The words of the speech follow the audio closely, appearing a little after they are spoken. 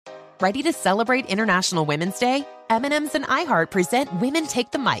Ready to celebrate International Women's Day? M&M's and iHeart present Women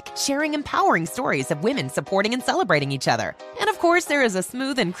Take the Mic, sharing empowering stories of women supporting and celebrating each other. And of course, there is a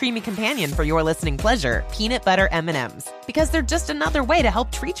smooth and creamy companion for your listening pleasure, peanut butter M&M's. Because they're just another way to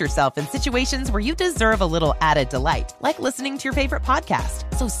help treat yourself in situations where you deserve a little added delight, like listening to your favorite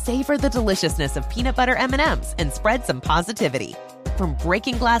podcast. So savor the deliciousness of peanut butter M&M's and spread some positivity. From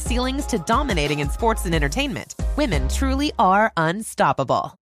breaking glass ceilings to dominating in sports and entertainment, women truly are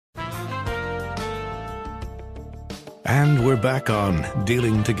unstoppable. And we're back on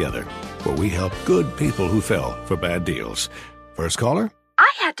Dealing Together, where we help good people who fell for bad deals. First caller? I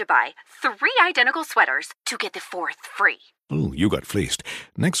had to buy 3 identical sweaters to get the 4th free. Ooh, you got fleeced.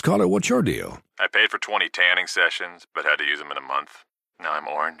 Next caller, what's your deal? I paid for 20 tanning sessions, but had to use them in a month. Now I'm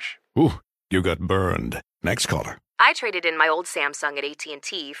orange. Ooh, you got burned. Next caller. I traded in my old Samsung at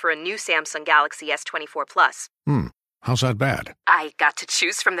AT&T for a new Samsung Galaxy S24 Plus. How's that bad? I got to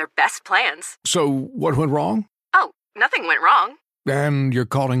choose from their best plans. So, what went wrong? Oh, nothing went wrong. And you're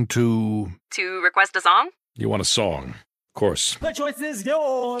calling to... To request a song? You want a song. Of course. The choice is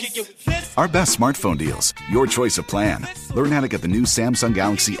yours. Our best smartphone deals. Your choice of plan. Learn how to get the new Samsung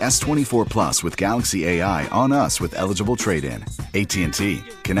Galaxy S24 Plus with Galaxy AI on us with eligible trade-in. AT&T.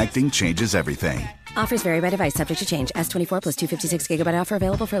 Connecting changes everything. Offers vary by device, subject to change. S24 plus 256 gigabyte offer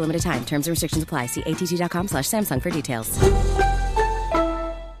available for a limited time. Terms and restrictions apply. See att.com/Samsung for details.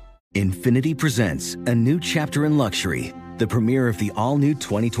 Infiniti presents a new chapter in luxury. The premiere of the all-new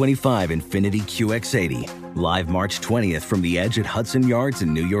 2025 Infiniti QX80. Live March 20th from the Edge at Hudson Yards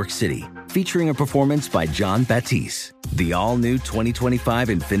in New York City. Featuring a performance by John Batiste. The all-new 2025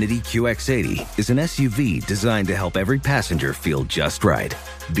 Infiniti QX80 is an SUV designed to help every passenger feel just right.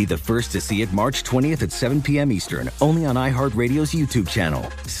 Be the first to see it March 20th at 7 p.m. Eastern, only on iHeartRadio's YouTube channel.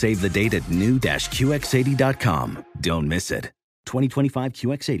 Save the date at new-QX80.com. Don't miss it. 2025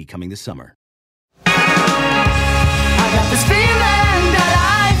 QX80 coming this summer. I got this feeling that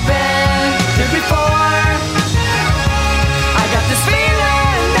I've been here before. I got this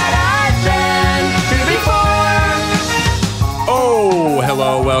feeling that I've been here before. Oh,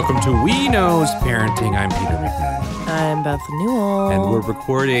 hello. Welcome to We Knows Parenting. I'm Peter McNerney. I'm Beth Newell. And we're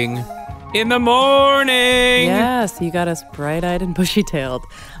recording in the morning. Yes, you got us bright-eyed and bushy-tailed.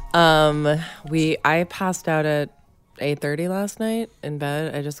 I passed out at 8:30 last night in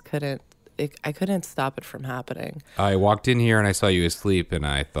bed. I just couldn't. I couldn't stop it from happening. I walked in here and I saw you asleep, and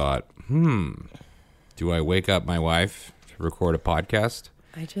I thought, do I wake up my wife to record a podcast?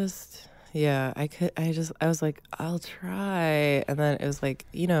 I was like, I'll try. And then it was like,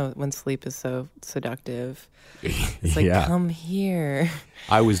 you know, when sleep is so seductive, it's like, come here.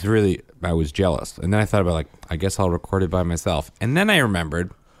 I was jealous. And then I thought about, like, I guess I'll record it by myself. And then I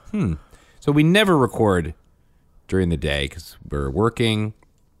remembered, so we never record during the day because we're working.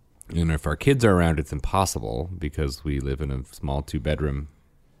 And if our kids are around, it's impossible because we live in a small 2-bedroom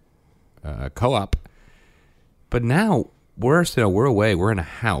co-op. But now we're away. We're in a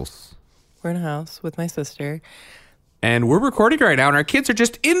house. We're in a house with my sister. And we're recording right now, and our kids are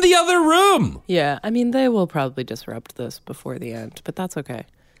just in the other room. Yeah, I mean, they will probably disrupt this before the end, but that's okay.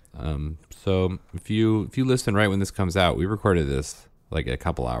 So if you listen right when this comes out, we recorded this like a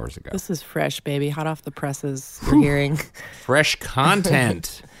couple hours ago. This is fresh, baby. Hot off the presses, you're hearing. Fresh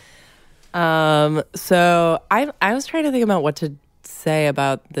content. So I was trying to think about what to say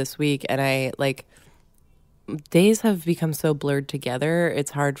about this week, and days have become so blurred together.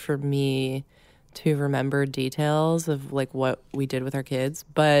 It's hard for me to remember details of like what we did with our kids.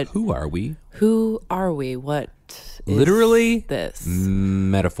 But who are we? What is literally this?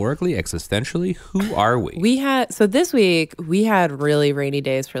 Metaphorically, existentially, who are we? This week we had really rainy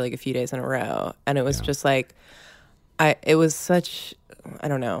days for like a few days in a row, and it was just like it was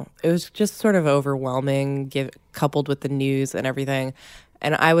just sort of overwhelming, coupled with the news and everything.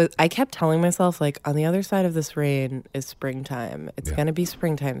 And I kept telling myself, like, on the other side of this rain is springtime. It's going to be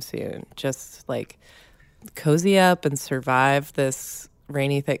springtime soon. Just, like, cozy up and survive this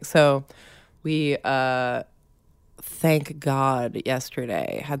rainy thing. So we, thank God,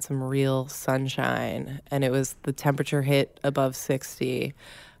 yesterday had some real sunshine. And the temperature hit above 60.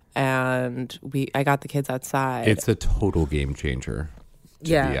 And I got the kids outside. It's a total game changer.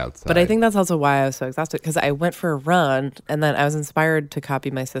 Be outside. But I think that's also why I was so exhausted, because I went for a run and then I was inspired to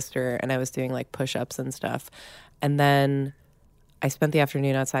copy my sister, and I was doing like push-ups and stuff. And then I spent the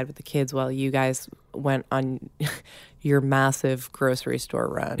afternoon outside with the kids while you guys went on your massive grocery store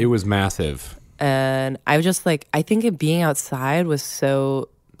run. It was massive. And I was just like, I think being outside was so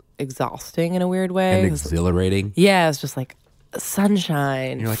exhausting in a weird way. And exhilarating. Yeah, it's just like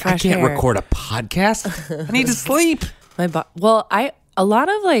sunshine. You're like, fresh I can't air. record a podcast. I need to sleep. A lot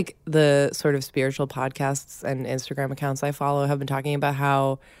of like the sort of spiritual podcasts and Instagram accounts I follow have been talking about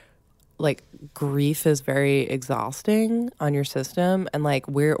how like grief is very exhausting on your system, and like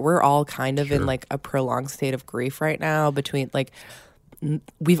we're all kind of in like a prolonged state of grief right now. Between like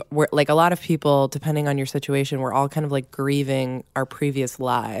we're like a lot of people, depending on your situation, we're all kind of like grieving our previous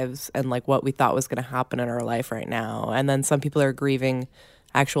lives and like what we thought was going to happen in our life right now, and then some people are grieving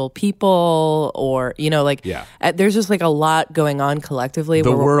actual people, or like there's just like a lot going on collectively.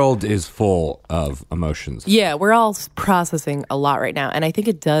 The world is full of emotions. Yeah, we're all processing a lot right now, and I think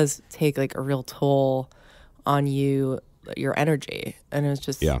it does take like a real toll on your energy, and it's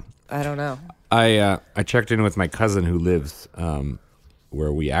just I don't know. I checked in with my cousin who lives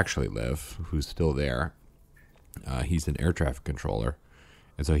where we actually live, who's still there. He's an air traffic controller,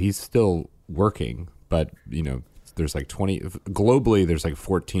 and so he's still working, but there's like globally, there's like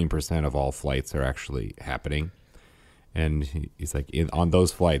 14% of all flights are actually happening. And he's like, on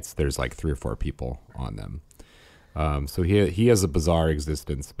those flights, there's like 3 or 4 people on them. So he has a bizarre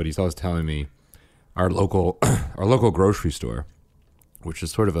existence, but he's always telling me our local grocery store, which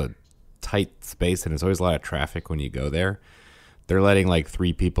is sort of a tight space and there's always a lot of traffic when you go there. They're letting like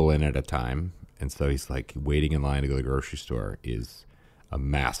 3 people in at a time. And so he's like, waiting in line to go to the grocery store is a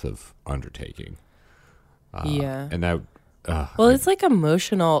massive undertaking. And that it's like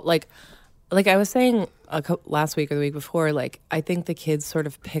emotional, like I was saying last week or the week before, like I think the kids sort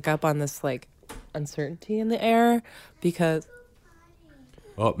of pick up on this like uncertainty in the air because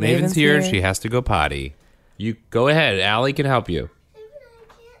Maven's here. She has to go potty. You go ahead. Allie can help you.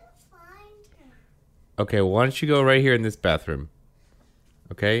 Okay, well, why don't you go right here in this bathroom?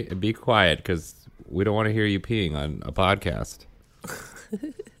 Okay, and be quiet because we don't want to hear you peeing on a podcast.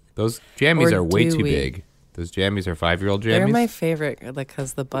 Those jammies are way too big. Those jammies are 5-year-old jammies. They're my favorite, like,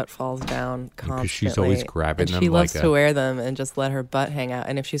 because the butt falls down constantly. Because she's always grabbing them. She loves to wear them and just let her butt hang out.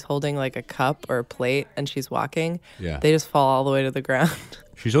 And if she's holding like a cup or a plate and she's walking, they just fall all the way to the ground.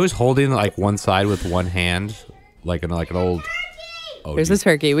 She's always holding like one side with one hand, like an old. Oh, there's a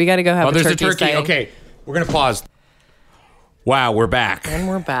turkey. We got to go have a turkey. There's a turkey. Sighting. Okay, we're gonna pause. Wow, we're back. And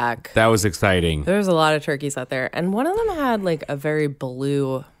we're back. That was exciting. There's a lot of turkeys out there, and one of them had like a very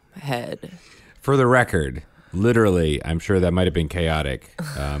blue head. For the record, literally, I'm sure that might have been chaotic.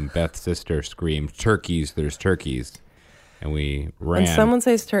 Beth's sister screamed, "Turkeys! There's turkeys!" And we ran. When someone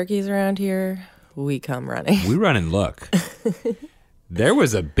says turkeys around here, we come running. We run and look. That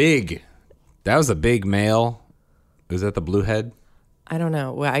was a big male. Was that the blue head? I don't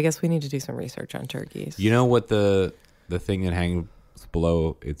know. Well, I guess we need to do some research on turkeys. You know what the thing that hangs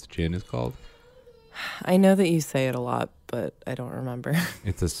below its chin is called? I know that you say it a lot, but I don't remember.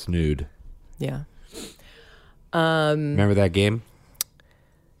 It's a snood. Yeah. Remember that game?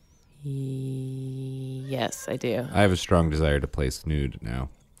 Yes, I do. I have a strong desire to play snood now.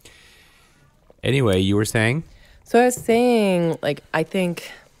 Anyway, you were saying? So I was saying, like, I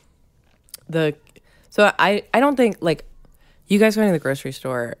think I don't think, like, you guys going to the grocery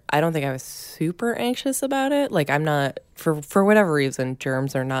store, I don't think I was super anxious about it. Like, I'm not, for whatever reason,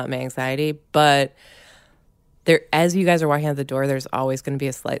 germs are not my anxiety. But there, as you guys are walking out the door, there's always going to be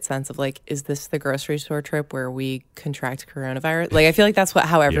a slight sense of, like, is this the grocery store trip where we contract coronavirus? Like, I feel like that's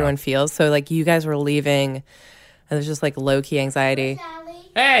how everyone feels. So, like, you guys were leaving, and there's just, like, low-key anxiety.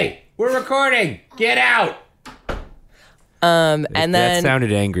 Hey, we're recording. Get out. And then that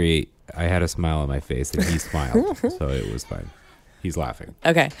sounded angry. I had a smile on my face, and he smiled, so it was fine. He's laughing.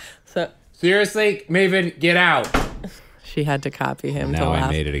 Okay, so seriously, Maven, get out. She had to copy him. Now to laugh.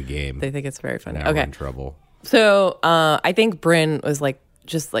 I made it a game. They think it's very funny. Now we're in trouble. So I think Bryn was like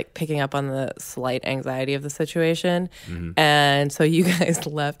just like picking up on the slight anxiety of the situation, and so you guys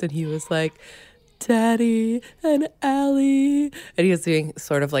left, and he was like, Daddy and Allie, and he was doing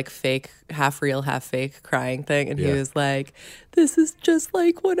sort of like fake, half real, half fake crying thing, and he was like, this is just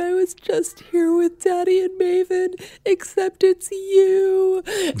like when I was just here with Daddy and Maven, except it's you.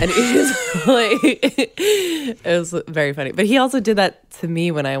 And he was like, it was very funny. But he also did that to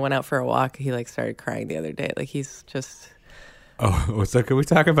me when I went out for a walk. He like started crying the other day. Like, he's just so can we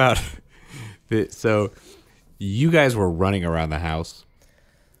talk about so you guys were running around the house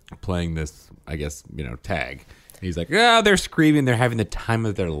playing this, I guess, tag. And he's like, they're screaming, they're having the time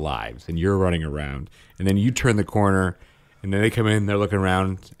of their lives, and you're running around. And then you turn the corner, and then they come in, they're looking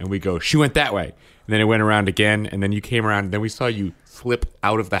around, and we go, she went that way. And then it went around again, and then you came around, and then we saw you slip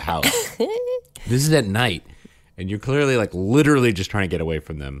out of the house. This is at night, and you're clearly, like, literally just trying to get away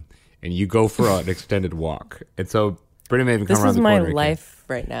from them, and you go for an extended walk. And so Brittany may even come around the corner. This is my life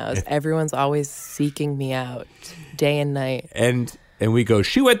right now. Is everyone's always seeking me out day and night. And we go,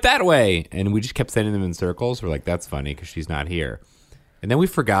 she went that way. And we just kept sending them in circles. We're like, that's funny because she's not here. And then we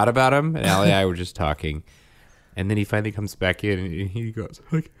forgot about him, and Allie and I were just talking. And then he finally comes back in, and he goes,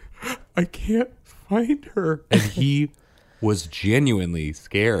 like, I can't find her. And he was genuinely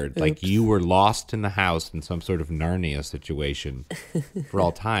scared. Oops. Like you were lost in the house in some sort of Narnia situation for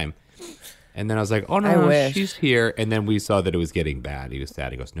all time. And then I was like, oh, I no, wish. she's here. And then we saw that it was getting bad. He was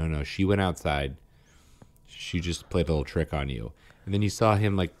sad. He goes, no, she went outside. She just played a little trick on you. And then you saw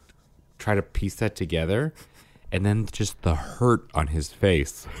him, like, try to piece that together. And then just the hurt on his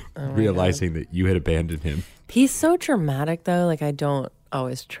face, realizing that you had abandoned him. He's so dramatic, though. Like, I don't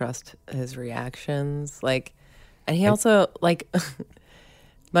always trust his reactions. Like, and he also, like,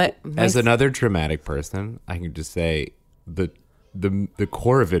 as another dramatic person, I can just say the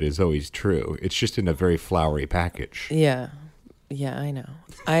core of it is always true. It's just in a very flowery package. Yeah, I know.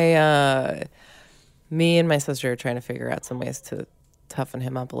 Me and my sister are trying to figure out some ways to toughen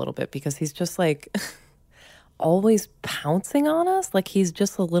him up a little bit because he's just like always pouncing on us. Like he's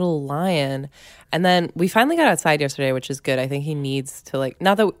just a little lion. And then we finally got outside yesterday, which is good. I think he needs to like,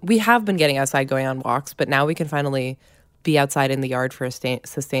 not that we have been getting outside going on walks, but now we can finally be outside in the yard for a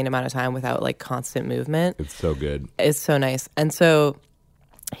sustained amount of time without like constant movement. It's so good. It's so nice. And so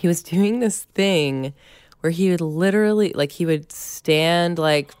he was doing this thing where he would literally, like he would stand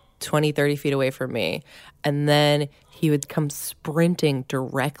like 20, 30 feet away from me. And then he would come sprinting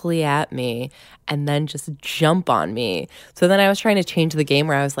directly at me and then just jump on me. So then I was trying to change the game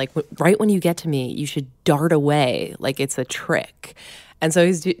where I was like, right when you get to me, you should dart away like it's a trick. And so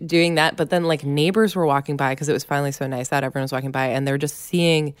he's doing that. But then like neighbors were walking by because it was finally so nice out. Everyone was walking by and they're just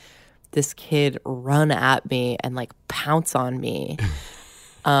seeing this kid run at me and like pounce on me.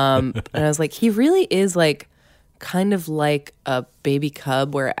 And I was like, he really is like kind of like a baby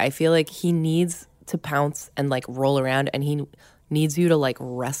cub where I feel like he needs to pounce and like roll around and he needs you to like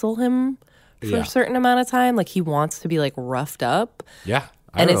wrestle him for a certain amount of time. Like he wants to be like roughed up. Yeah,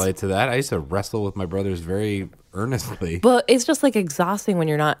 I relate to that. I used to wrestle with my brothers very earnestly. But it's just like exhausting when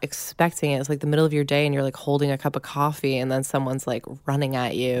you're not expecting it. It's like the middle of your day and you're like holding a cup of coffee and then someone's like running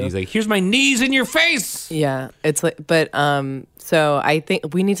at you. And he's like, here's my knees in your face. Yeah. It's like, but so I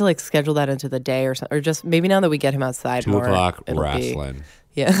think we need to like schedule that into the day or something, or just maybe now that we get him outside 2 more. 2:00 it'll wrestling.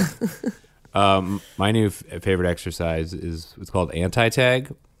 Yeah. My new favorite exercise is it's called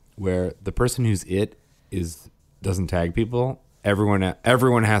anti-tag, where the person who's doesn't tag people. Everyone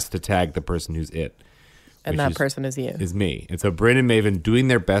has to tag the person who's it. And that person is you. Is me. And so Bryn and Maven doing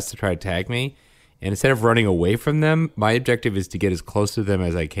their best to try to tag me. And instead of running away from them, my objective is to get as close to them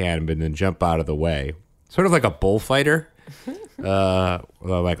as I can, but then jump out of the way. Sort of like a bullfighter. I'm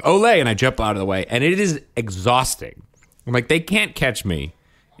like, Olay, and I jump out of the way. And it is exhausting. I'm like, they can't catch me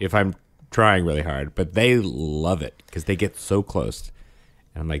if I'm trying really hard, but they love it because they get so close.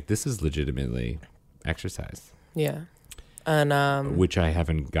 And I'm like, this is legitimately exercise. Yeah. And which I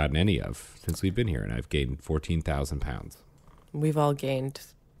haven't gotten any of since we've been here, and I've gained 14,000 pounds. We've all gained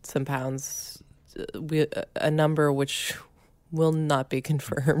some pounds, a number which will not be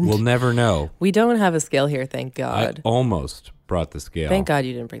confirmed. We'll never know. We don't have a scale here, thank God. I almost brought the scale. Thank God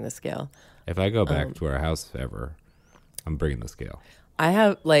you didn't bring the scale. If I go back to our house ever, I'm bringing the scale. I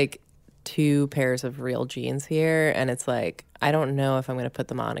have like 2 pairs of real jeans here, and it's like, I don't know if I'm going to put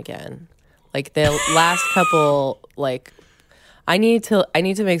them on again. Like the last couple, like, I need to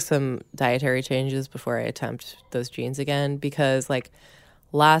make some dietary changes before I attempt those jeans again, because like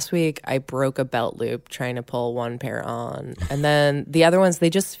last week I broke a belt loop trying to pull one pair on, and then the other ones, they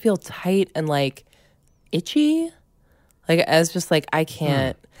just feel tight and like itchy. Like as just like I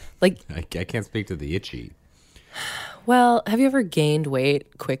can't like I can't speak to the itchy. Well, have you ever gained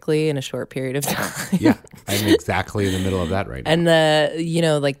weight quickly in a short period of time? Yeah, I'm exactly in the middle of that right now.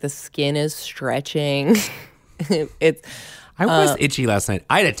 And like the skin is stretching. I was itchy last night.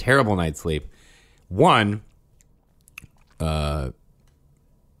 I had a terrible night's sleep. One, no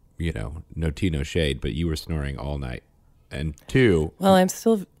tea, no shade, but you were snoring all night. And 2, well, I'm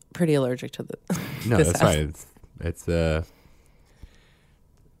still pretty allergic to the. No, that's fine. It's I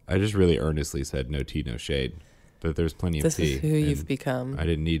just really earnestly said no tea, no shade, but there's plenty of tea. This is who you've become. I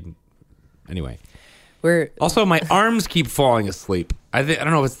didn't need. Anyway, also my arms keep falling asleep. I don't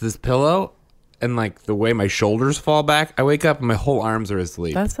know if it's this pillow. And like the way my shoulders fall back, I wake up and my whole arms are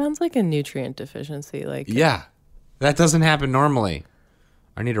asleep. That sounds like a nutrient deficiency. Like yeah, that doesn't happen normally.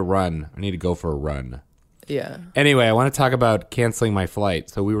 I need to run. I need to go for a run. Yeah. Anyway, I want to talk about canceling my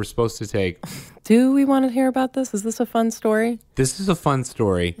flight. So we were supposed to take. Do we want to hear about this? Is this a fun story? This is a fun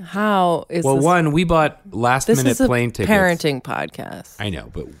story. How is well, this? One, we bought last-minute plane tickets. Parenting podcast. I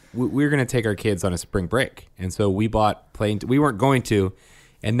know, but we were going to take our kids on a spring break, and so we bought we weren't going to,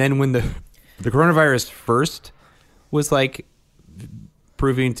 and then when the coronavirus first was like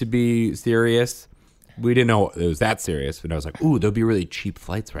proving to be serious. We didn't know it was that serious, but I was like, ooh, there'll be really cheap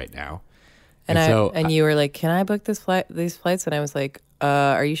flights right now. And you were like, can I book these flights? And I was like,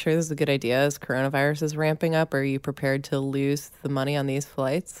 are you sure this is a good idea as coronavirus is ramping up? Are you prepared to lose the money on these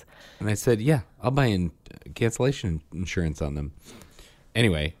flights? And I said, yeah, I'll buy in cancellation insurance on them.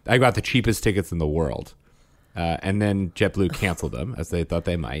 Anyway, I got the cheapest tickets in the world. And then JetBlue canceled them, as they thought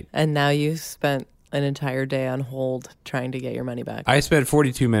they might. And now you spent an entire day on hold trying to get your money back. I spent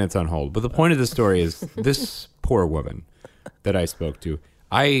 42 minutes on hold. But the point of the story is this poor woman that I spoke to,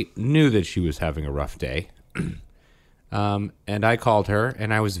 I knew that she was having a rough day. And I called her,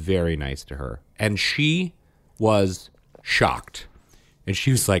 and I was very nice to her. And she was shocked. And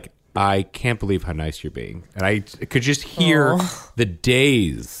she was like, I can't believe how nice you're being. And I could just hear the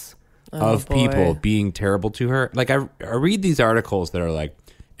days of people being terrible to her. Like, I read these articles that are like,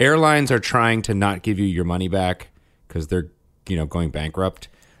 airlines are trying to not give you your money back because they're, going bankrupt.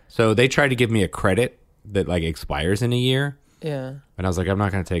 So they tried to give me a credit that like expires in a year. Yeah. And I was like, I'm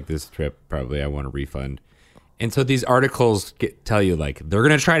not going to take this trip. Probably I want a refund. And so these articles tell you like, they're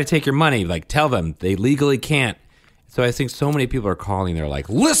going to try to take your money. Like, tell them they legally can't. So I think so many people are calling. They're like,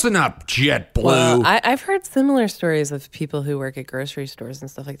 listen up, JetBlue. Well, I've heard similar stories of people who work at grocery stores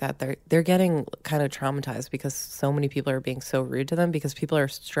and stuff like that. They're getting kind of traumatized because so many people are being so rude to them because people are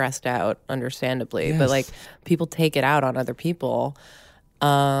stressed out, understandably. Yes. But like people take it out on other people.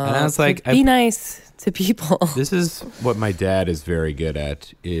 And I was like, be nice to people. This is what my dad is very good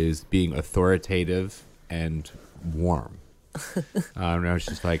at, is being authoritative and warm. And I was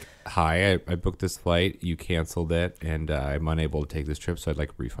just like, hi, I booked this flight, you canceled it, and I'm unable to take this trip, so I'd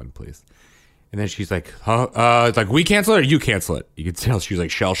like a refund, please. And then she's like, it's like, we cancel it or you cancel it? You could tell she was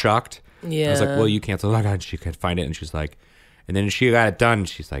like shell-shocked. Yeah. I was like, well, you cancel it. Oh, God, she could find it. And she's like, and then she got it done.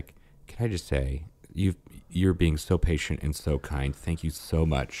 She's like, can I just say, you're being so patient and so kind. Thank you so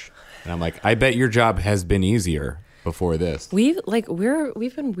much. And I'm like, I bet your job has been easier before this. We've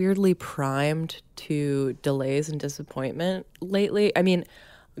been weirdly primed to delays and disappointment lately. I mean,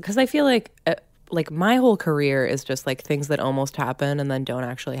 because I feel like my whole career is just like things that almost happen and then don't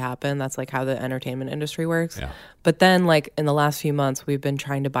actually happen. That's like how the entertainment industry works. Yeah. But then like in the last few months, we've been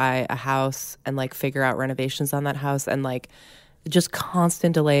trying to buy a house and like figure out renovations on that house and like just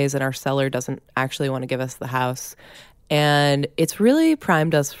constant delays, and our seller doesn't actually want to give us the house. And it's really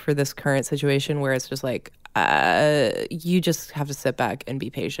primed us for this current situation where it's just like, you just have to sit back and be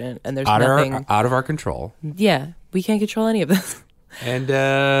patient, and there's nothing out of our control. Yeah, we can't control any of this. And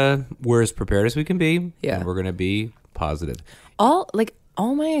we're as prepared as we can be. Yeah, and we're gonna be positive. All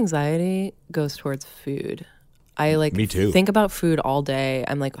my anxiety goes towards food. I Me too. Think about food all day.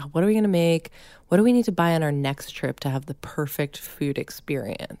 I'm like, what are we gonna make? What do we need to buy on our next trip to have the perfect food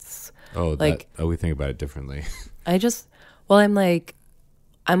experience? Oh, we think about it differently. I'm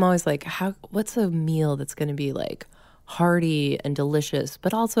always like, what's a meal that's going to be like hearty and delicious,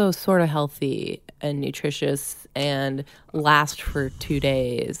 but also sort of healthy and nutritious and last for 2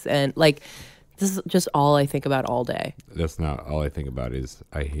 days? And like, this is just all I think about all day. That's not all I think about. Is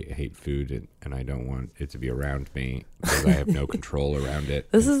I hate food and I don't want it to be around me because I have no control around it.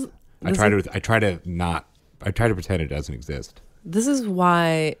 I try to pretend it doesn't exist. This is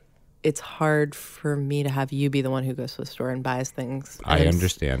why it's hard for me to have you be the one who goes to the store and buys things. I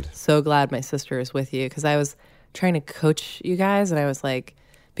understand. So glad my sister is with you, because I was trying to coach you guys, and I was like,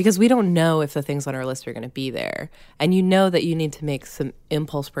 because we don't know if the things on our list are going to be there. And you know that you need to make some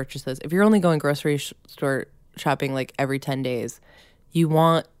impulse purchases. If you're only going grocery store shopping like every 10 days, you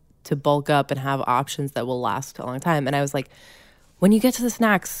want to bulk up and have options that will last a long time. And I was like, when you get to the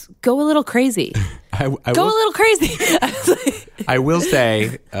snacks, go a little crazy. Go a little crazy. I will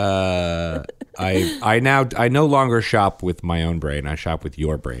say, I no longer shop with my own brain. I shop with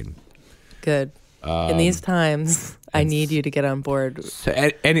your brain. Good. In these times, I need you to get on board. So,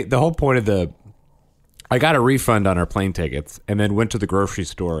 the whole point of I got a refund on our plane tickets and then went to the grocery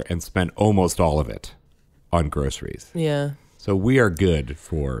store and spent almost all of it on groceries. Yeah. So we are good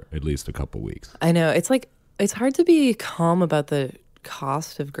for at least a couple weeks. I know. It's like, it's hard to be calm about the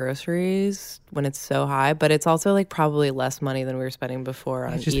cost of groceries when it's so high, but it's also like probably less money than we were spending before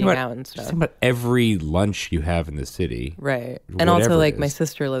on eating out and stuff. Just think about every lunch you have in the city. Right. And also like my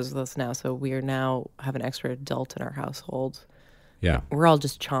sister lives with us now, so we now have an extra adult in our household. Yeah. We're all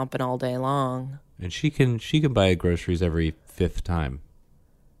just chomping all day long. And she can buy groceries every fifth time.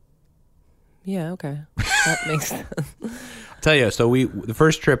 Yeah, okay. That makes sense. I'll tell you, so the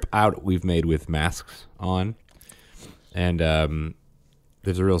first trip out we've made with masks on, and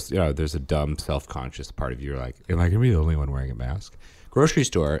there's a real, there's a dumb self-conscious part of you. You're like, am I going to be the only one wearing a mask? Grocery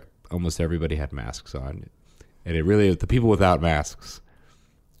store, almost everybody had masks on. And it really, the people without masks,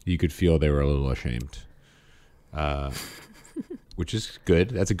 you could feel they were a little ashamed, which is good.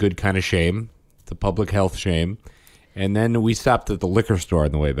 That's a good kind of shame. It's a public health shame. And then we stopped at the liquor store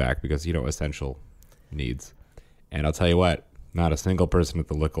on the way back because, essential needs. And I'll tell you what, not a single person at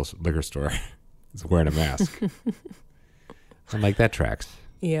the liquor store is wearing a mask. I'm like, that tracks.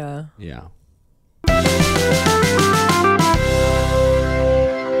 Yeah. Yeah.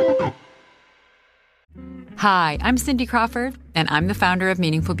 Hi, I'm Cindy Crawford, and I'm the founder of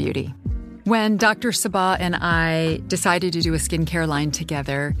Meaningful Beauty. When Dr. Sabah and I decided to do a skincare line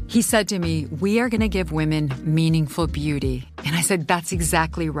together, he said to me, we are going to give women meaningful beauty. And I said, that's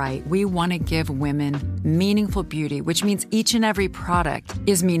exactly right. We want to give women meaningful beauty, which means each and every product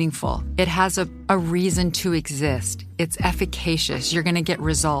is meaningful. It has a reason to exist. It's efficacious. You're going to get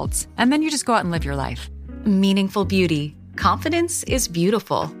results. And then you just go out and live your life. Meaningful Beauty. Confidence is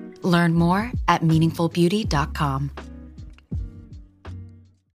beautiful. Learn more at meaningfulbeauty.com.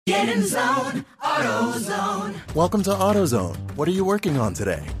 Get in zone, AutoZone. Welcome to AutoZone. What are you working on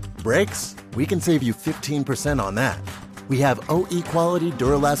today? Brakes? We can save you 15% on that. We have OE quality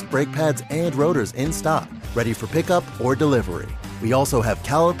Duralast brake pads and rotors in stock, ready for pickup or delivery. We also have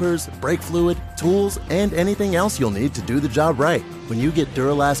calipers, brake fluid, tools, and anything else you'll need to do the job right. When you get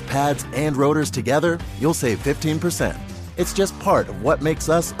Duralast pads and rotors together, you'll save 15%. It's just part of what makes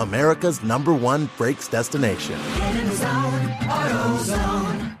us America's #1 brakes destination. Get in zone,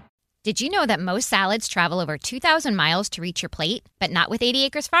 AutoZone. Did you know that most salads travel over 2,000 miles to reach your plate? But not with 80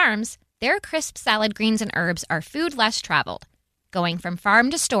 Acres Farms. Their crisp salad greens and herbs are food less traveled, going from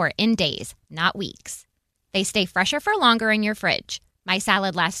farm to store in days, not weeks. They stay fresher for longer in your fridge. My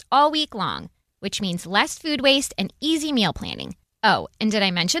salad lasts all week long, which means less food waste and easy meal planning. Oh, and did I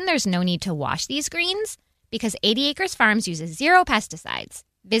mention there's no need to wash these greens? Because 80 Acres Farms uses 0 pesticides.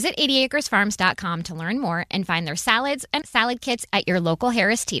 Visit 80acresfarms.com to learn more and find their salads and salad kits at your local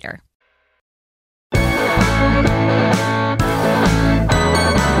Harris Teeter.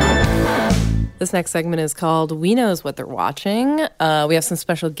 This next segment is called We Knows What They're Watching. We have some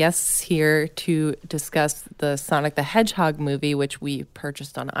special guests here to discuss the Sonic the Hedgehog movie, which we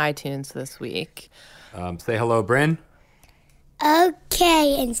purchased on iTunes this week. Say hello, Bryn.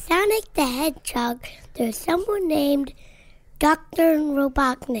 Okay, in Sonic the Hedgehog, there's someone named Dr.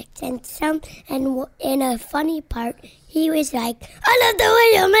 Robotnik, and in a funny part, he was like, I love the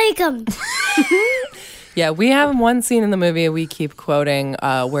way you make them. Yeah, we have one scene in the movie we keep quoting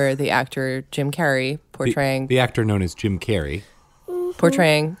where the actor Jim Carrey portraying... The actor known as Jim Carrey.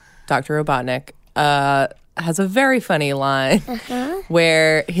 Portraying Dr. Robotnik has a very funny line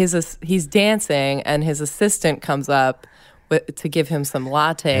where he's dancing and his assistant comes up to give him some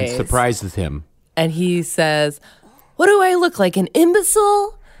lattes. And surprises him. And he says, what do I look like, an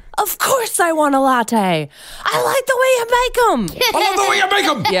imbecile? Of course I want a latte. I like the way you make them. I love the way you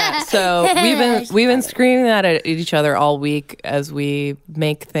make them. Yeah, so we've been screaming that at each other all week as we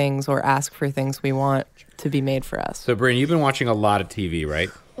make things or ask for things we want to be made for us. So, Bryn, you've been watching a lot of TV, right?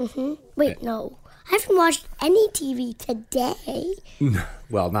 Mm-hmm. Wait, no. I haven't watched any TV today.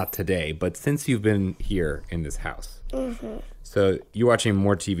 Well, not today, but since you've been here in this house. Mm-hmm. So you're watching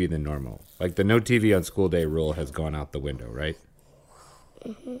more TV than normal. Like the no TV on school day rule has gone out the window, right?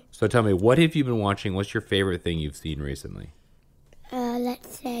 Mm-hmm. So tell me, what have you been watching? What's your favorite thing you've seen recently?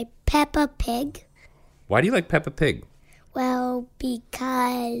 Let's say Peppa Pig. Why do you like Peppa Pig? Well,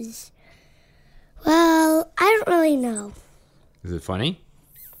 because... Well, I don't really know. Is it funny?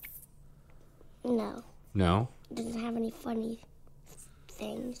 No. No? It doesn't have any funny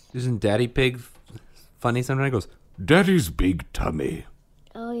things. Isn't Daddy Pig funny sometimes? He goes, Daddy's big tummy.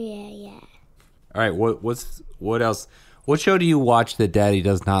 Oh, yeah. All right, what else? What show do you watch that Daddy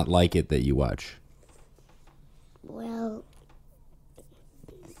does not like it that you watch? Well,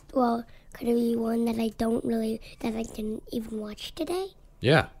 could it be one that I didn't even watch today?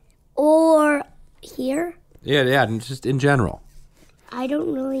 Yeah. Or here? Yeah, just in general. I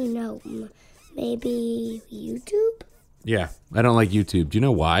don't really know. Maybe YouTube? Yeah, I don't like YouTube. Do you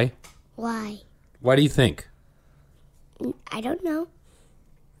know why? Why? Why do you think? I don't know.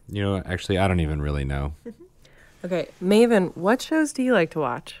 You know, actually, I don't even really know. Okay, Maven, what shows do you like to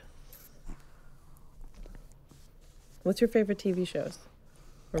watch? What's your favorite TV shows?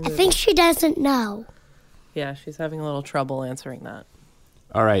 I think she doesn't know. Yeah, she's having a little trouble answering that.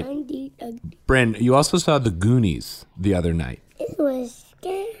 All right. Bryn, you also saw The Goonies the other night. It was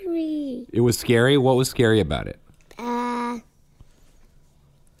scary. It was scary? What was scary about it? Well,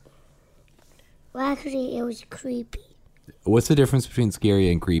 actually, it was creepy. What's the difference between scary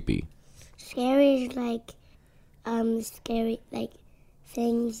and creepy? Scary is like, scary, like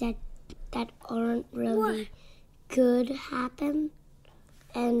things that aren't really good happen.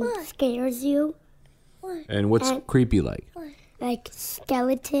 and scares you. And what's creepy like? Like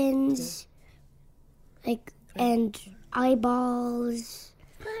skeletons, and eyeballs.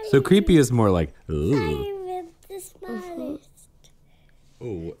 So creepy is more like, ooh.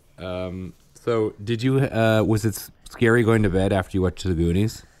 Ooh. So did you, was it scary going to bed after you watched The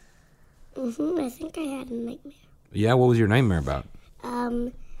Goonies? I think I had a nightmare. Yeah, what was your nightmare about?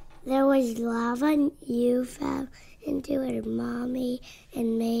 There was lava and you fell into it, Mommy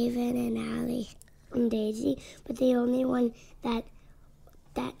and Maven and Allie and Daisy, but the only one that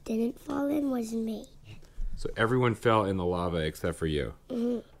didn't fall in was me. So everyone fell in the lava except for you.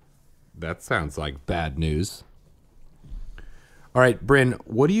 That sounds like bad news. All right, Bryn,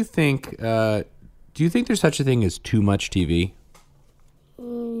 what do you think? Do you think there's such a thing as too much TV?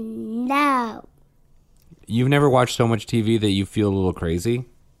 No. You've never watched so much TV that you feel a little crazy?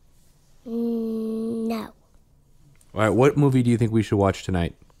 No. All right, what movie do you think we should watch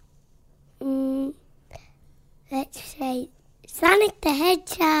tonight? Let's say Sonic the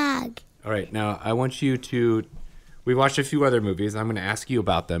Hedgehog. All right, now I want you to... We watched a few other movies. I'm going to ask you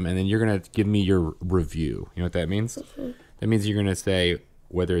about them, and then you're going to give me your review. You know what that means? That means you're going to say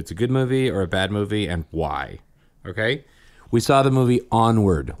whether it's a good movie or a bad movie and why. Okay? We saw the movie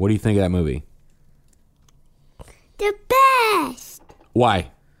Onward. What do you think of that movie? The best.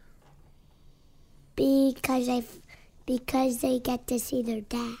 Why? Because they get to see their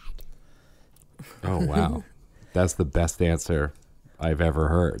dad. Oh, wow. That's the best answer I've ever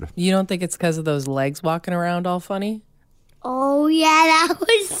heard. You don't think it's because of those legs walking around all funny? Oh, yeah, that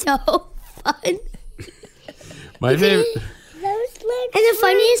was so fun. My favorite... And the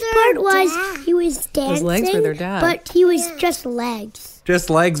funniest part was he was dancing. Those legs were their dad. But he was just legs. Just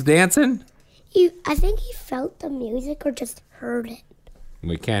legs dancing? I think he felt the music or just heard it.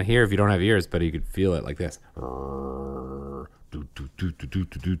 We can't hear if you don't have ears, but you could feel it like this. Oh,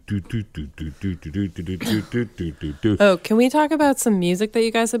 can we talk about some music that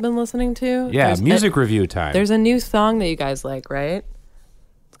you guys have been listening to? Yeah, music review time. There's a new song that you guys like, right?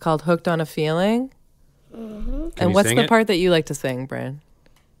 It's called Hooked on a Feeling. And what's the part that you like to sing, Bryn?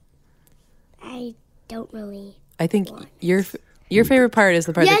 I don't really. I think your favorite part is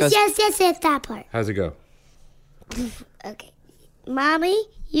the part that goes... Yes, that part. How's it go? Okay. Mommy,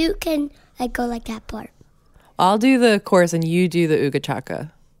 you can go like that part. I'll do the chorus and you do the Ooga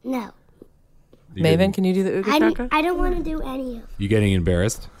Chaka. No. Maven, can you do the Ooga Chaka? I don't want to do any of it. You getting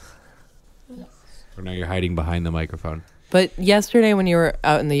embarrassed? Yes. Or now you're hiding behind the microphone? But yesterday when you were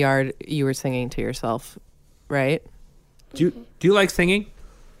out in the yard, you were singing to yourself, right? Do you like singing?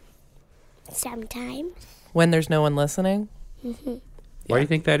 Sometimes. When there's no one listening? Why do you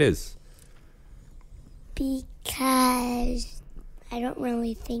think that is? Because I don't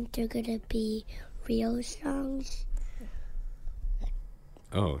really think they're going to be real songs.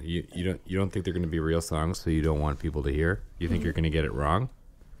 Oh, you don't think they're going to be real songs, so you don't want people to hear? You think you're going to get it wrong?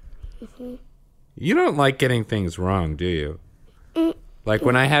 You don't like getting things wrong, do you? Like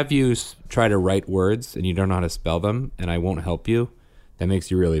when I have you try to write words and you don't know how to spell them and I won't help you, that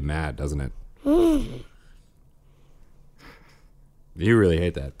makes you really mad, doesn't it? You really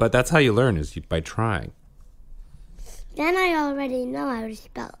hate that. But that's how you learn, is by trying. Then I already know how to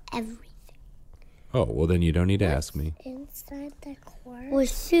spell everything. Oh, well then you don't need to ask me. Inside the core? Well,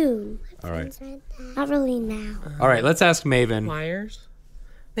 soon. All right. Not really now. All right, let's ask Maven. Wires?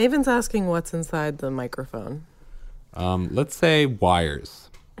 Maven's asking what's inside the microphone. Let's say wires.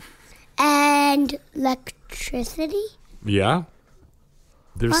 And electricity? Yeah.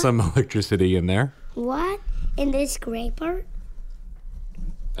 There's some electricity in there. What? In this gray part?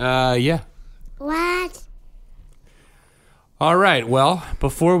 Yeah. What? All right. Well,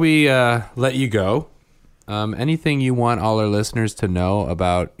 before we let you go, anything you want all our listeners to know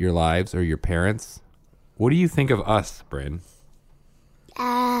about your lives or your parents? What do you think of us, Bryn?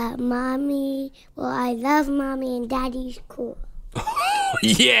 Mommy. Well, I love Mommy and Daddy's cool.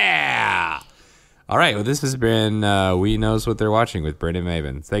 Yeah! All right. Well, this has been We Knows What They're Watching with Bryn and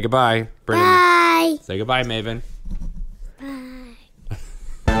Maven. Say goodbye, Bryn. Bye. Say goodbye, Maven.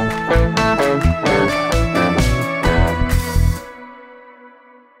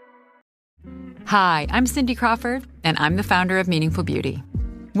 Hi, I'm Cindy Crawford, and I'm the founder of Meaningful Beauty.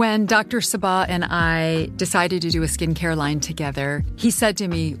 When Dr. Sabah and I decided to do a skincare line together, he said to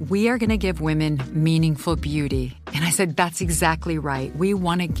me, we are going to give women meaningful beauty. And I said, that's exactly right. We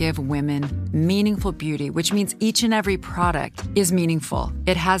want to give women meaningful beauty, which means each and every product is meaningful.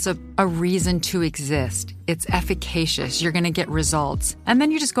 It has a reason to exist. It's efficacious. You're going to get results. And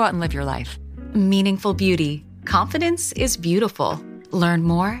then you just go out and live your life. Meaningful Beauty. Confidence is beautiful. Learn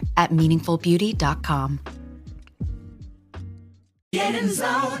more at meaningfulbeauty.com. Get in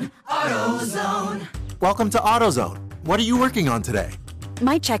zone, AutoZone. Welcome to AutoZone. What are you working on today?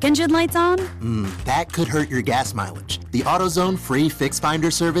 My check engine light's on? That could hurt your gas mileage. The AutoZone free Fix Finder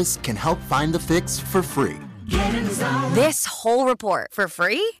service can help find the fix for free. Get in zone. This whole report for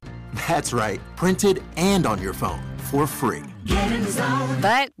free? That's right, printed and on your phone for free. Get in zone.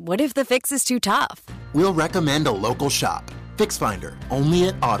 But what if the fix is too tough? We'll recommend a local shop. Fix Finder, only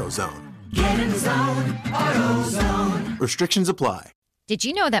at AutoZone. Get in zone, AutoZone. Restrictions apply. Did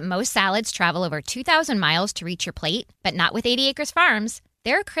you know that most salads travel over 2,000 miles to reach your plate? But not with 80 Acres Farms.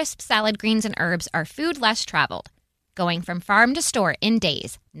 Their crisp salad greens and herbs are food less traveled, going from farm to store in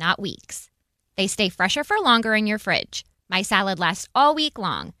days, not weeks. They stay fresher for longer in your fridge. My salad lasts all week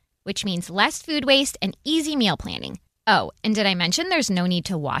long, which means less food waste and easy meal planning. Oh, and did I mention there's no need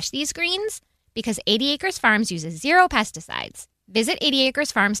to wash these greens? Because 80 Acres Farms uses 0 pesticides. Visit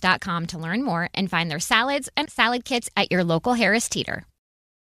 80acresfarms.com to learn more and find their salads and salad kits at your local Harris Teeter.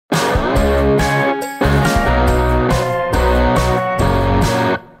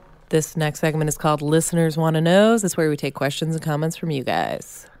 This next segment is called Listeners Want to Knows. It's where we take questions and comments from you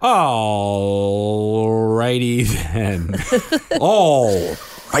guys. Alrighty then.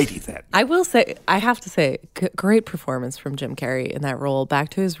 Alrighty then. I will say, I have to say, great performance from Jim Carrey in that role. Back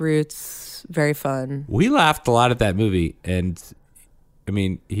to his roots, very fun. We laughed a lot at that movie, and I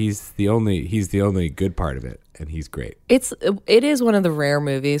mean, he's the only good part of it, and he's great. It is one of the rare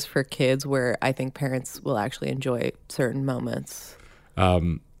movies for kids where I think parents will actually enjoy certain moments.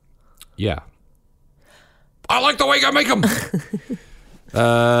 Yeah. I like the way you make them.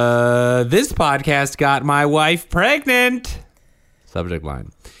 This podcast got my wife pregnant. Subject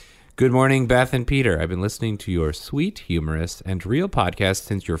line. Good morning, Beth and Peter. I've been listening to your sweet, humorous, and real podcast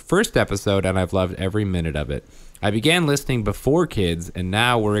since your first episode, and I've loved every minute of it. I began listening before kids, and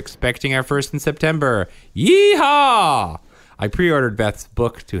now we're expecting our first in September. Yeehaw! I pre-ordered Beth's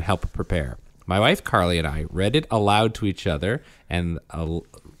book to help prepare. My wife, Carly, and I read it aloud to each other and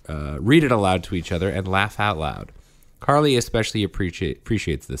read it aloud to each other and laugh out loud. Carly especially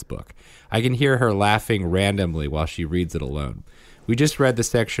appreciates this book. I can hear her laughing randomly while she reads it alone. We just read the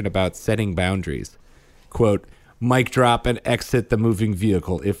section about setting boundaries. Quote, mic drop and exit the moving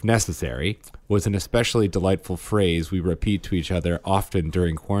vehicle if necessary was an especially delightful phrase we repeat to each other often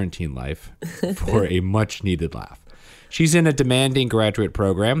during quarantine life for a much needed laugh. She's in a demanding graduate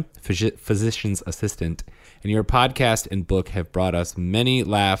program, physician's assistant, and your podcast and book have brought us many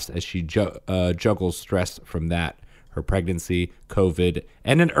laughs as she juggles stress from that, her pregnancy, COVID,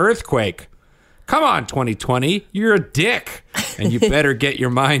 and an earthquake. Come on, 2020, you're a dick, and you better get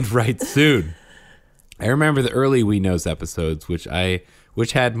your mind right soon. I remember the early We Knows episodes, which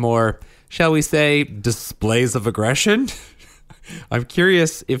had more, shall we say, displays of aggression. I'm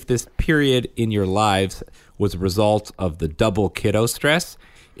curious if this period in your lives was a result of the double kiddo stress.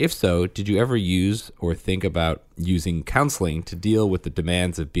 If so, did you ever use or think about using counseling to deal with the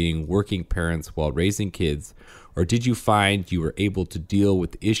demands of being working parents while raising kids? Or did you find you were able to deal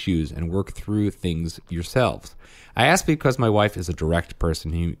with issues and work through things yourselves? I ask because my wife is a direct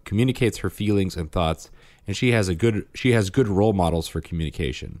person who communicates her feelings and thoughts, and she has good role models for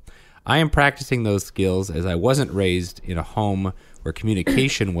communication. I am practicing those skills as I wasn't raised in a home where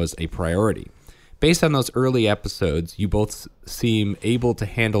communication was a priority. Based on those early episodes, you both seem able to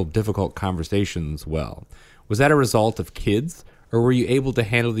handle difficult conversations well. Was that a result of kids, or were you able to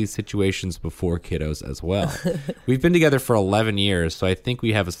handle these situations before kiddos as well? We've been together for 11 years, so I think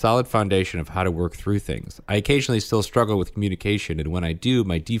we have a solid foundation of how to work through things. I occasionally still struggle with communication, and when I do,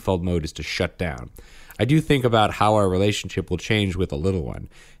 my default mode is to shut down. I do think about how our relationship will change with a little one.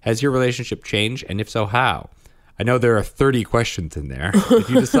 Has your relationship changed, and if so, how? I know there are 30 questions in there. If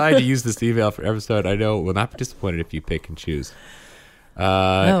you decide to use this email for episode, I know will not be disappointed if you pick and choose.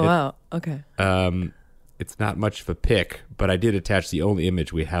 Wow. Okay. It's not much of a pick, but I did attach the only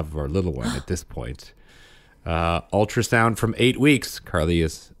image we have of our little one at this point. Ultrasound from 8 weeks. Carly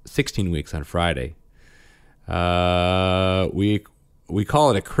is 16 weeks on Friday. We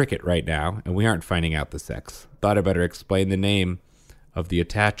call it a cricket right now, and we aren't finding out the sex. Thought I better explain the name of the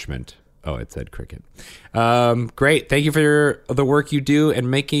attachment. Oh, it said cricket. Great. Thank you for the work you do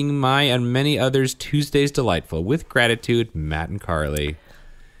and making my and many others Tuesdays delightful. With gratitude, Matt and Carly.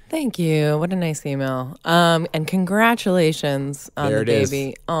 Thank you. What a nice email. And congratulations on the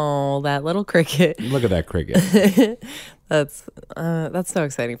baby. Oh, that little cricket. Look at that cricket. That's so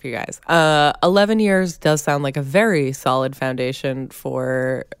exciting for you guys. 11 years does sound like a very solid foundation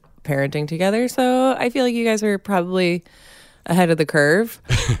for parenting together. So I feel like you guys are probably ahead of the curve.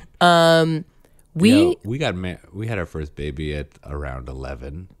 We had our first baby at around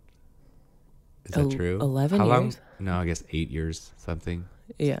 11. Is that true? 11 How long? years. No, I guess 8 years, something.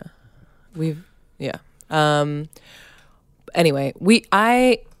 Yeah. Anyway,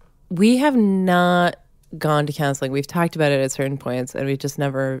 we have not gone to counseling. We've talked about it at certain points, and we've just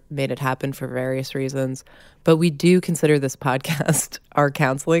never made it happen for various reasons. But we do consider this podcast our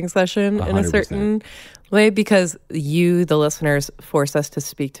counseling session 100%. In a certain way, because you, the listeners, force us to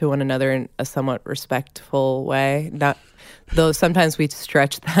speak to one another in a somewhat respectful way. Not, though sometimes we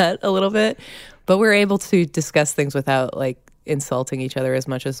stretch that a little bit, but we're able to discuss things without like insulting each other as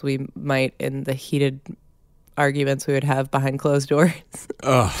much as we might in the heated arguments we would have behind closed doors.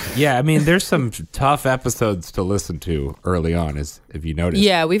 Yeah, I mean, there's some tough episodes to listen to early on, as if you noticed.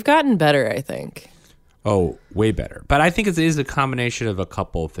 Yeah, we've gotten better, I think. Oh, way better. But I think it is a combination of a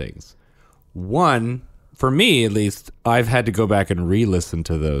couple of things. One, for me at least, I've had to go back and re-listen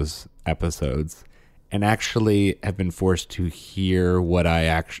to those episodes and actually have been forced to hear what I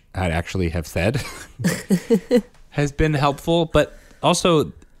actually have said. Has been helpful, but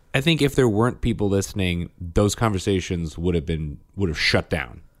also I think if there weren't people listening, those conversations would have shut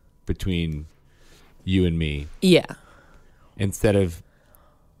down between you and me. Yeah. Instead of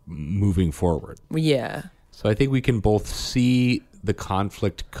moving forward. Yeah. So I think we can both see the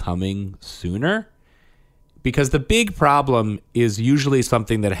conflict coming sooner, because the big problem is usually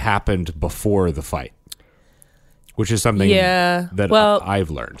something that happened before the fight, which is something that I've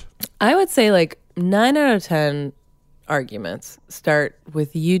learned. I would say like 9 out of 10 arguments start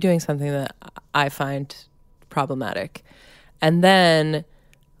with you doing something that I find problematic. And then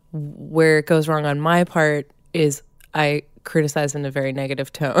where it goes wrong on my part is I criticize in a very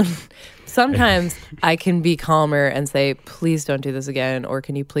negative tone. Sometimes I can be calmer and say, please don't do this again, or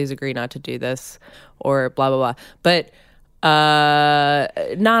can you please agree not to do this, or blah, blah, blah. But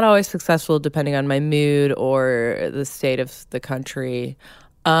not always successful depending on my mood or the state of the country.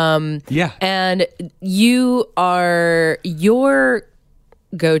 And your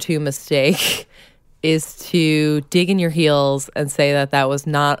go-to mistake is to dig in your heels and say that was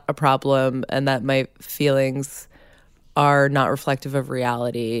not a problem and that my feelings are not reflective of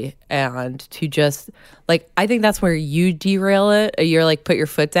reality, and to just like, I think that's where you derail it. You're like, put your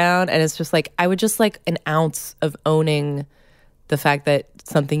foot down, and it's just like, I would just like an ounce of owning the fact that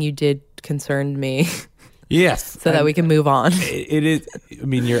something you did concerned me. Yes. So that we can move on. It is. I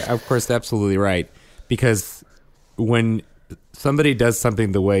mean, you're, of course, absolutely right. Because when somebody does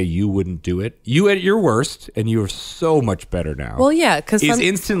something the way you wouldn't do it, you at your worst, and you are so much better now. Well, yeah. Because he's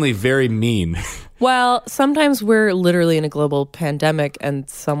instantly very mean. Well, sometimes we're literally in a global pandemic, and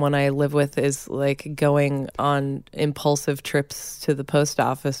someone I live with is like going on impulsive trips to the post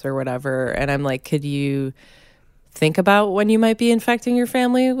office or whatever. And I'm like, could you think about when you might be infecting your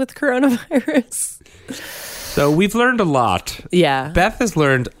family with coronavirus? So we've learned a lot. Yeah. Beth has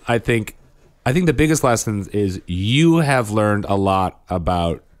learned, I think the biggest lesson is you have learned a lot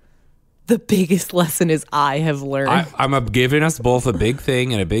about. The biggest lesson is I have learned. I'm giving us both a big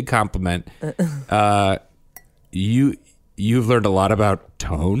thing and a big compliment. You've learned a lot about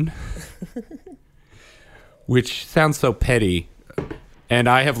tone, which sounds so petty. And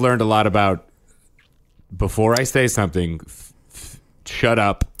I have learned a lot about, before I say something, shut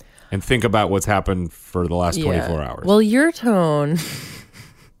up and think about what's happened for the last 24 hours. Well, your tone.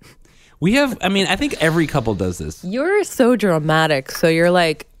 I think every couple does this. You're so dramatic. So you're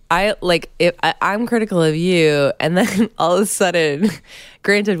like, I'm critical of you, and then all of a sudden,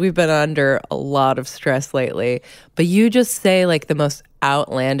 granted, we've been under a lot of stress lately, but you just say like the most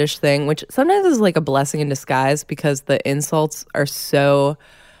outlandish thing, which sometimes is like a blessing in disguise, because the insults are so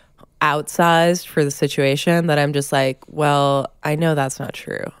outsized for the situation that I'm just like, well, I know that's not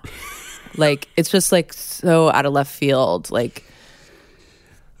true. Like, it's just like so out of left field. Like,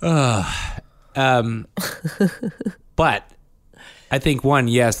 but I think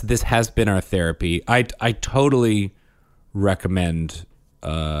yes, this has been our therapy. I totally recommend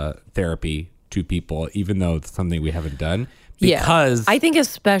therapy to people, even though it's something we haven't done. Because I think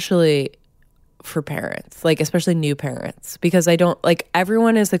especially for parents, like especially new parents, because I don't like,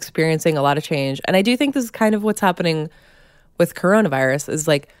 everyone is experiencing a lot of change. And I do think this is kind of what's happening with coronavirus, is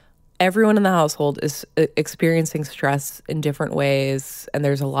like everyone in the household is experiencing stress in different ways. And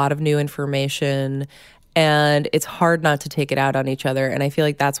there's a lot of new information, and it's hard not to take it out on each other. And I feel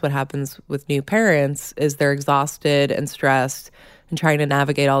like that's what happens with new parents, is they're exhausted and stressed and trying to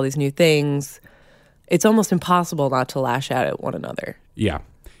navigate all these new things. It's almost impossible not to lash out at one another. Yeah.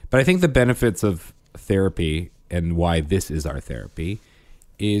 But I think the benefits of therapy, and why this is our therapy,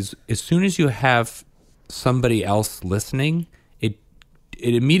 is as soon as you have somebody else listening, it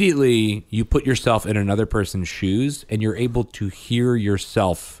immediately, you put yourself in another person's shoes, and you're able to hear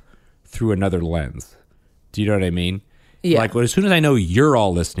yourself through another lens. Do you know what I mean? Yeah. Like, as soon as I know you're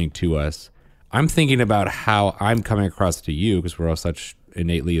all listening to us, I'm thinking about how I'm coming across to you, because we're all such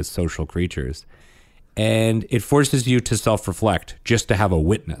innately as social creatures. And it forces you to self-reflect just to have a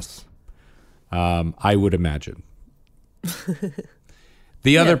witness, I would imagine.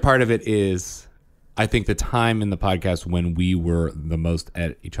 The other part of it is, I think the time in the podcast when we were the most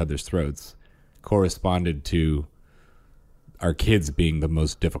at each other's throats corresponded to our kids being the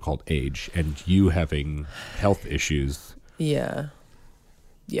most difficult age and you having health issues. Yeah.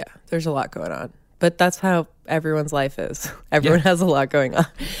 Yeah, there's a lot going on. But that's how everyone's life is. Everyone has a lot going on.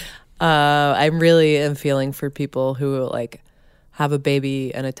 I really am feeling for people who like have a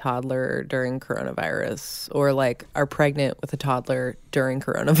baby and a toddler during coronavirus, or like are pregnant with a toddler during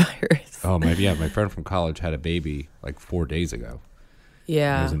coronavirus. Oh, maybe. Yeah, my friend from college had a baby like 4 days ago.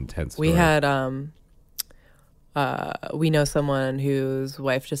 Yeah. It was an intense story. We had we know someone whose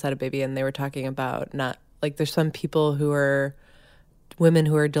wife just had a baby, and they were talking about not like there's some people who are women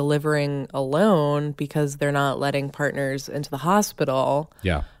who are delivering alone because they're not letting partners into the hospital.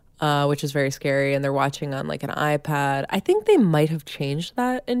 Yeah. Which is very scary, and they're watching on like an iPad. I think they might have changed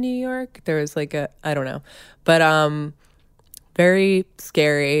that in New York. There was like I don't know, but very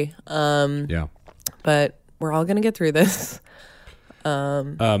scary. Yeah. But we're all gonna get through this.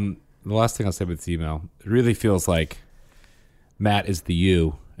 The last thing I'll say with this email, it really feels like Matt is the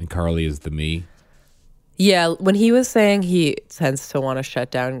you and Carly is the me. Yeah, when he was saying he tends to want to shut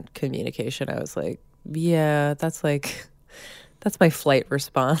down communication, I was like, yeah, that's my flight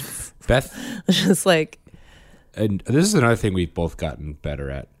response. Beth? Just like... And this is another thing we've both gotten better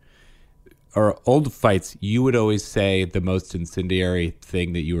at. Our old fights, you would always say the most incendiary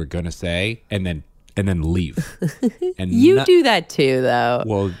thing that you were going to say and then leave. And you do that too, though.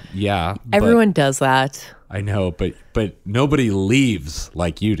 Well, yeah. Everyone does that. I know, but nobody leaves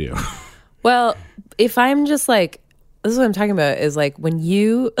like you do. Well, if I'm just like... This is what I'm talking about, is like when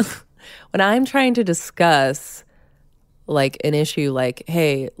I'm trying to discuss... like an issue like,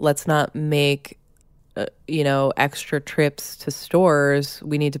 hey, let's not make, extra trips to stores.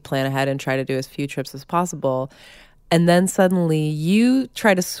 We need to plan ahead and try to do as few trips as possible. And then suddenly you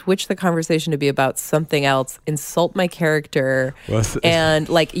try to switch the conversation to be about something else, insult my character, and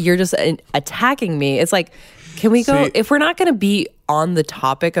like you're just attacking me. It's like, can we go, if we're not going to be on the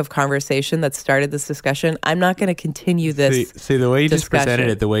topic of conversation that started this discussion, I'm not going to continue this. See, the way you just discussion. presented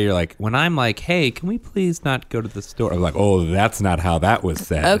it, the way you're like, when I'm like, hey, can we please not go to the store? I'm like, oh, that's not how that was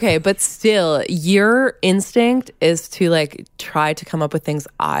said. Okay, but still, your instinct is to like try to come up with things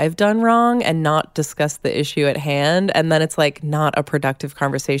I've done wrong and not discuss the issue at hand. And then it's like not a productive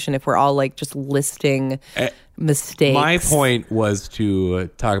conversation if we're all like just listing mistakes. My point was to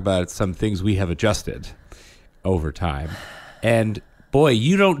talk about some things we have adjusted over time. And boy,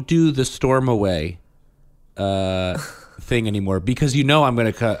 you don't do the storm away thing anymore because I'm going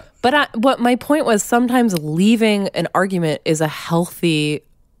to cut. But what my point was, sometimes leaving an argument is a healthy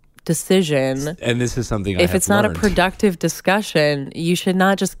decision. And this is something if it's not a productive discussion, you should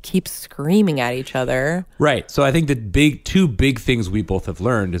not just keep screaming at each other. Right. So I think the two big things we both have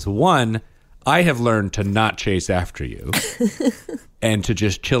learned is, one, I have learned to not chase after you and to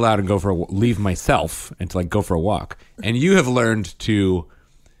just chill out and leave myself and to like go for a walk. And you have learned to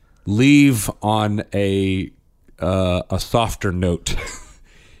leave on a softer note.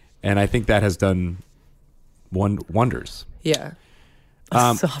 And I think that has done wonders. Yeah.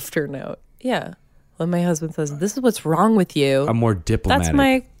 A softer note. Yeah. When my husband says, this is what's wrong with you. I'm more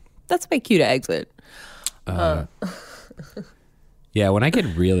diplomatic. That's my cue to exit. Yeah, when I get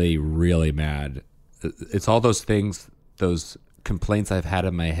really, really mad, it's all those things, those complaints I've had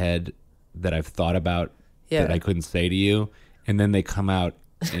in my head that I've thought about that I couldn't say to you, and then they come out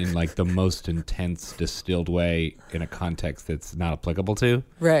in like the most intense, distilled way in a context that's not applicable to.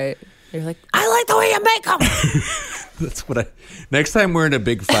 Right. You're like, I like the way you make them. That's what next time we're in a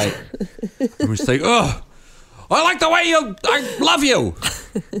big fight, I'm just like, oh, I like the way I love you.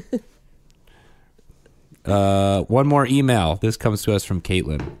 One more email. This comes to us from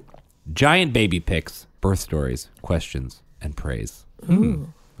Caitlin. Giant baby pics, birth stories, questions, and praise.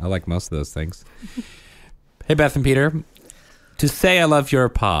 I like most of those things. Hey, Beth and Peter. To say I love your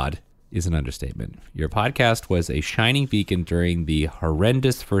pod is an understatement. Your podcast was a shining beacon during the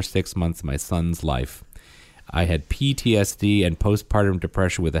horrendous first 6 months of my son's life. I had PTSD and postpartum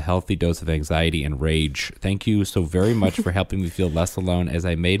depression with a healthy dose of anxiety and rage. Thank you so very much for helping me feel less alone as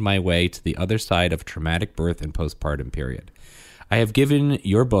I made my way to the other side of traumatic birth and postpartum period. I have given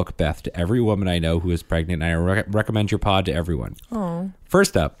your book, Beth, to every woman I know who is pregnant, and I recommend your pod to everyone. Aww.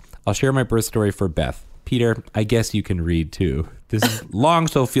 First up, I'll share my birth story for Beth. Peter, I guess you can read too. This is long,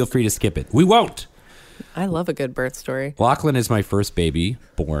 so feel free to skip it. We won't. I love a good birth story. Lachlan is my first baby,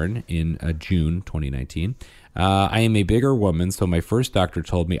 born in June 2019. I am a bigger woman, so my first doctor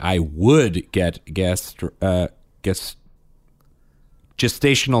told me I would get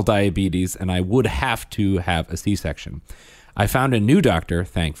gestational diabetes and I would have to have a C-section. I found a new doctor,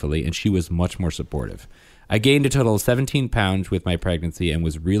 thankfully, and she was much more supportive. I gained a total of 17 pounds with my pregnancy and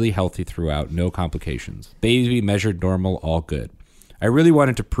was really healthy throughout, no complications. Baby measured normal, all good. I really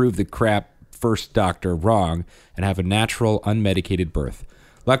wanted to prove the crap first doctor wrong and have a natural, unmedicated birth.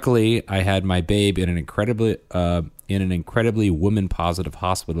 Luckily, I had my babe in an incredibly woman-positive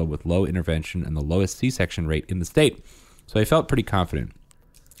hospital with low intervention and the lowest C-section rate in the state. So I felt pretty confident.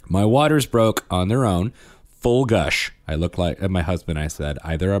 My waters broke on their own, full gush. I looked like at my husband. I said,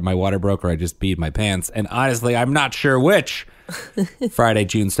 either my water broke or I just peed my pants. And honestly, I'm not sure which. Friday,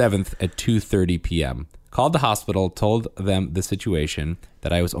 June 7th at 2:30 p.m. Called the hospital, told them the situation,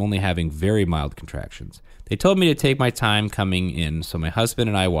 that I was only having very mild contractions. They told me to take my time coming in, so my husband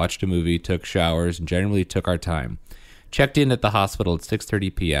and I watched a movie, took showers, and generally took our time. Checked in at the hospital at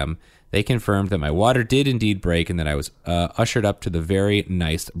 6:30 p.m. They confirmed that my water did indeed break and that I was ushered up to the very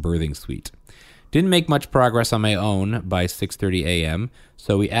nice birthing suite. Didn't make much progress on my own by 6:30 a.m.,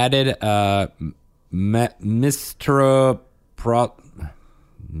 so we added Mr. Prostal.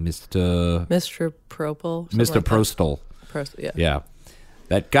 Yeah.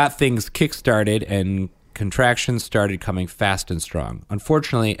 That got things kick-started and contractions started coming fast and strong.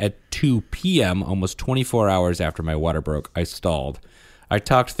 Unfortunately, at 2 p.m., almost 24 hours after my water broke, I stalled. I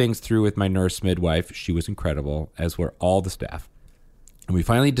talked things through with my nurse midwife. She was incredible, as were all the staff. And we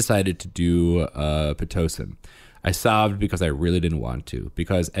finally decided to do Pitocin. I sobbed because I really didn't want to.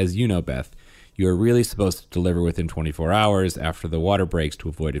 Because, as you know, Beth, you are really supposed to deliver within 24 hours after the water breaks to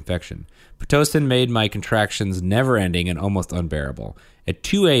avoid infection. Pitocin made my contractions never-ending and almost unbearable. At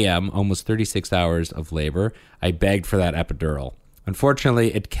 2 a.m., almost 36 hours of labor, I begged for that epidural.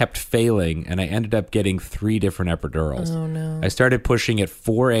 Unfortunately, it kept failing, and I ended up getting 3 different epidurals. Oh, no. I started pushing at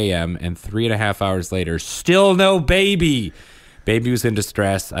 4 a.m., and 3.5 hours later, still no baby! Baby was in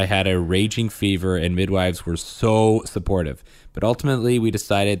distress. I had a raging fever, and midwives were so supportive. But ultimately, we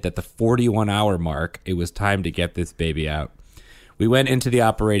decided that the 41-hour mark, it was time to get this baby out. We went into the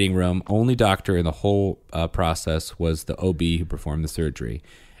operating room. Only doctor in the whole process was the OB who performed the surgery.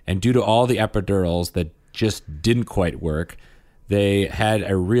 And due to all the epidurals that just didn't quite work, they had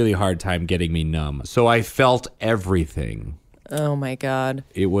a really hard time getting me numb. So I felt everything. Oh, my God.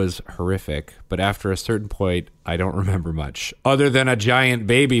 It was horrific. But after a certain point, I don't remember much. Other than a giant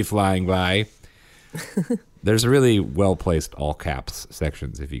baby flying by. There's really well-placed all caps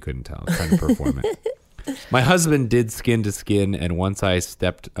sections, if you couldn't tell. I'm trying to perform it. My husband did skin to skin, and once I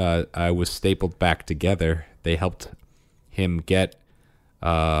was stapled back together. They helped him get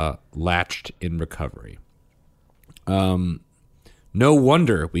latched in recovery. No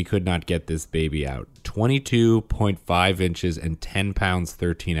wonder we could not get this baby out. 22.5 inches and 10 pounds,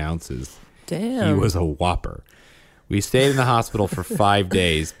 13 ounces. Damn. He was a whopper. We stayed in the hospital for 5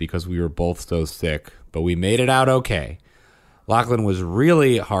 days because we were both so sick, but we made it out okay. Lachlan was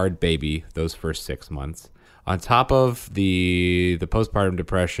really hard baby those first 6 months. On top of the postpartum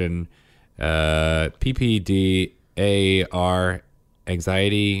depression, PPD, AR,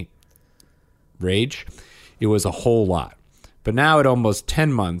 anxiety, rage, it was a whole lot. But now at almost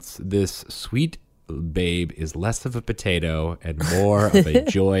 10 months, this sweet babe is less of a potato and more of a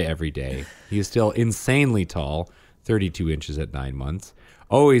joy every day. He is still insanely tall, 32 inches at 9 months,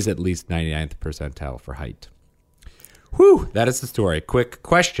 always at least 99th percentile for height. Whew, that is the story. Quick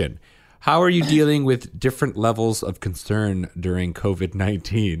question. How are you dealing with different levels of concern during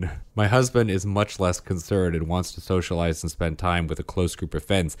COVID-19? My husband is much less concerned and wants to socialize and spend time with a close group of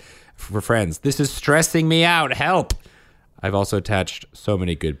friends. This is stressing me out. Help! I've also attached so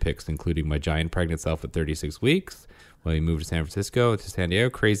many good pics, including my giant pregnant self at 36 weeks, when we moved to San Francisco, to San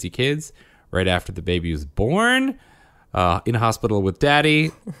Diego, crazy kids, right after the baby was born, in a hospital with daddy,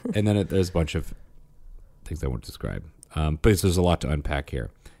 and then there's a bunch of things I won't describe. But there's a lot to unpack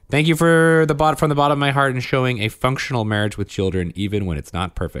here. Thank you from the bottom of my heart in showing a functional marriage with children, even when it's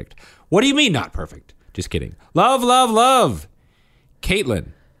not perfect. What do you mean not perfect? Just kidding. Love, love, love. Caitlin,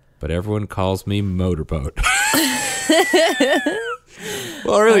 but everyone calls me Motorboat.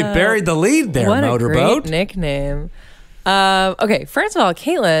 Well, really buried the lead there, what Motorboat. A great nickname. Okay, first of all,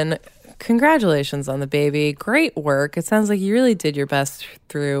 Caitlin, congratulations on the baby. Great work. It sounds like you really did your best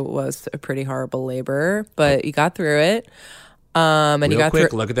through what was a pretty horrible labor, but you got through it. And Real you got quick,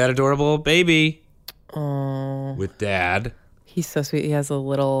 through. look at that adorable baby. Oh, with dad. He's so sweet. He has a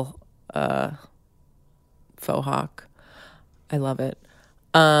little faux hawk. I love it.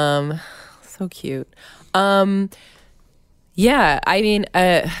 So cute. Yeah, I mean,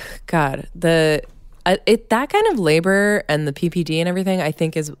 God, that kind of labor and the PPD and everything, I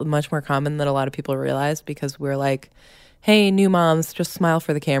think is much more common than a lot of people realize, because we're like, hey, new moms, just smile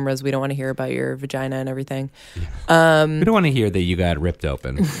for the cameras. We don't want to hear about your vagina and everything. We don't want to hear that you got ripped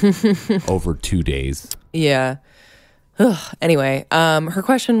open over 2 days. Yeah. Ugh. Anyway, her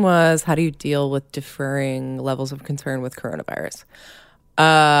question was, how do you deal with differing levels of concern with coronavirus?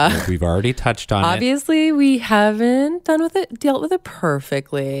 We've already touched on it. Obviously, we haven't dealt with it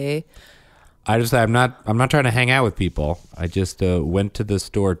perfectly. I'm not trying to hang out with people. I just went to the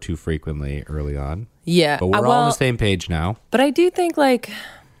store too frequently early on. Yeah. But we're all on the same page now. But I do think like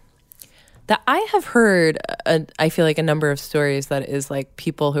that I have heard, I feel like a number of stories that is like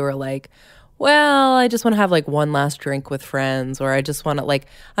people who are like, well, I just want to have like one last drink with friends, or I just want to like,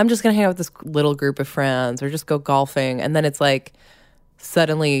 I'm just going to hang out with this little group of friends, or just go golfing. And then it's like,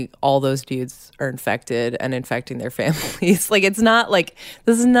 suddenly all those dudes are infected and infecting their families. Like, it's not like,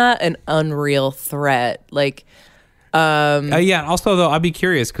 this is not an unreal threat. Like, yeah. Also, though, I'd be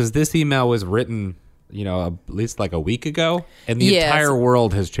curious because this email was written, at least like a week ago, and the entire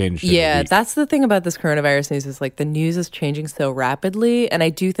world has changed. Yeah, that's the thing about this coronavirus news is like the news is changing so rapidly, and I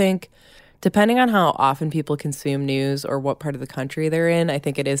do think, depending on how often people consume news or what part of the country they're in, I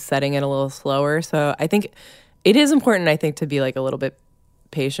think it is setting it a little slower. So I think it is important, I think, to be like a little bit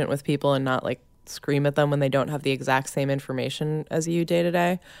patient with people and not like scream at them when they don't have the exact same information as you day to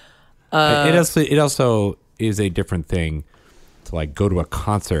day. It also is a different thing to like go to a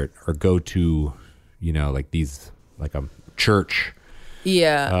concert or go to, like these, like a church.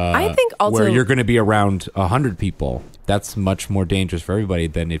 Yeah. I think also where you're going to be around 100 people. That's much more dangerous for everybody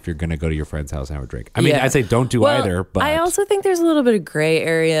than if you're going to go to your friend's house and have a drink. I mean, I'd say don't do either, but I also think there's a little bit of gray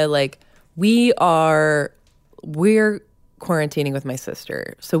area. Like we're quarantining with my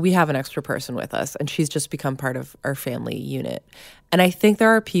sister, so we have an extra person with us, and she's just become part of our family unit. And I think there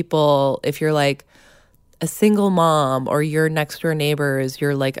are people, if you're like a single mom or your next door neighbors,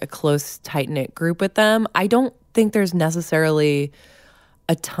 you're like a close, tight-knit group with them, I don't think there's necessarily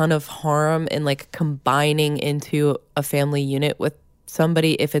a ton of harm in like combining into a family unit with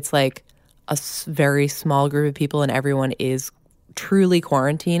somebody if it's like a very small group of people and everyone is truly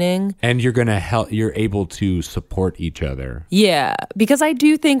quarantining. And you're able to support each other. Yeah, because I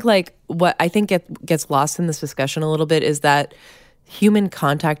do think like what I think gets lost in this discussion a little bit is that human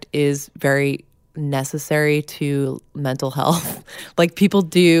contact is very necessary to mental health. Like people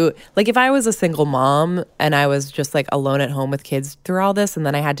do, like if I was a single mom and I was just like alone at home with kids through all this, and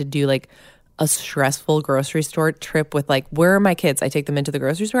then I had to do like a stressful grocery store trip with like, where are my kids? I take them into the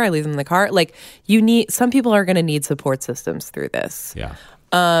grocery store, I leave them in the car. Like some people are going to need support systems through this. Yeah.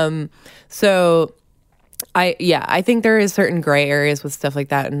 So I think there is certain gray areas with stuff like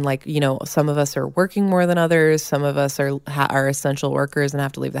that. And like, some of us are working more than others. Some of us are essential workers and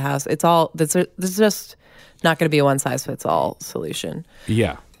have to leave the house. It's all, this is just not going to be a one size fits all solution.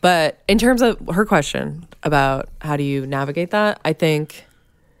 Yeah. But in terms of her question about how do you navigate that, I think,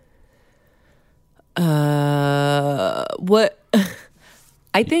 I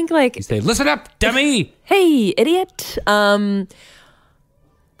think like you say, listen up, dummy. Hey, idiot.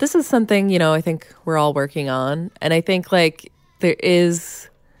 This is something, I think we're all working on. And I think like there is,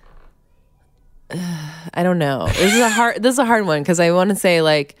 I don't know. This is a hard one because I want to say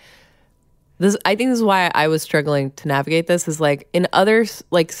like this. I think this is why I was struggling to navigate this. Is like in other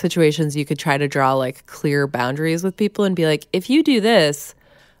like situations, you could try to draw like clear boundaries with people and be like, if you do this,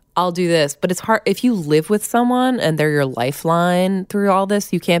 I'll do this. But it's hard if you live with someone and they're your lifeline through all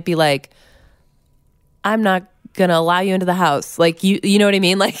this. You can't be like, I'm not gonna allow you into the house. Like you know what I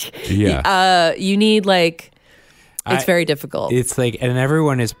mean? Like, yeah. You need like, it's very difficult. It's like, and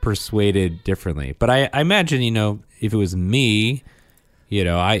everyone is persuaded differently. But I imagine, if it was me,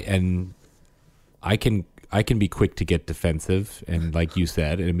 I can be quick to get defensive and like you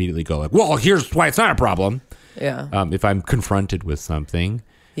said, and immediately go like, well, here's why it's not a problem. Yeah. If I'm confronted with something.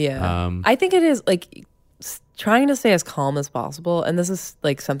 Yeah. I think it is like trying to stay as calm as possible. And this is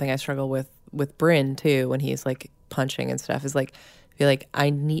like something I struggle with Bryn too, when he's like punching and stuff, is like, be like,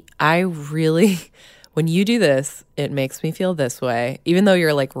 I really, when you do this, it makes me feel this way. Even though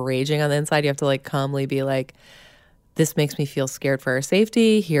you're like raging on the inside, you have to like calmly be like, this makes me feel scared for our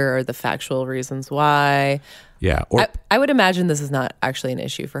safety. Here are the factual reasons why. Yeah. I would imagine this is not actually an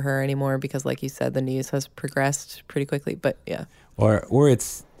issue for her anymore because like you said, the news has progressed pretty quickly, but yeah. Or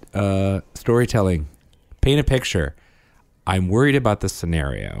it's storytelling. Paint a picture. I'm worried about the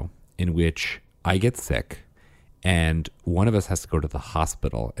scenario in which I get sick and one of us has to go to the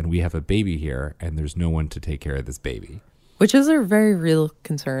hospital and we have a baby here and there's no one to take care of this baby. Which is a very real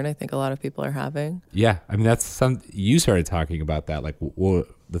concern I think a lot of people are having. Yeah. I mean, you started talking about that. Like,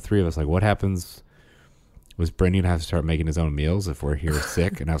 the three of us, like, what happens? Was Brendan have to start making his own meals if we're here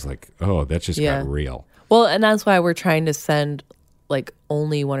sick? And I was like, oh, that just got real. Well, and that's why we're trying to send like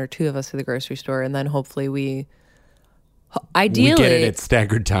only one or two of us to the grocery store. And then hopefully we get it at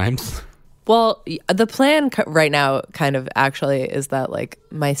staggered times. Well, the plan right now kind of actually is that like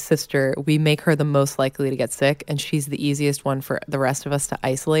my sister, we make her the most likely to get sick, and she's the easiest one for the rest of us to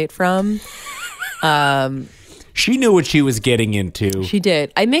isolate from. She knew what she was getting into. She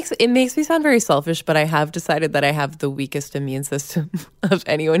did. It makes me sound very selfish, but I have decided that I have the weakest immune system of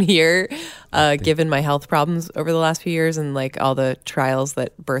anyone here, given my health problems over the last few years and like all the trials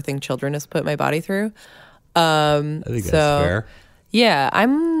that birthing children has put my body through. I think that's fair. Yeah,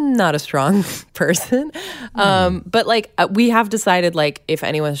 I'm not a strong person. But like we have decided like if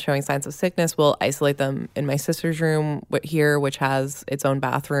anyone's showing signs of sickness, we'll isolate them in my sister's room here, which has its own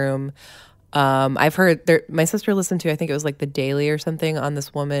bathroom. I've heard my sister listened to, I think it was like The Daily or something, on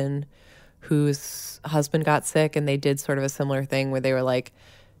this woman whose husband got sick, and they did sort of a similar thing where they were like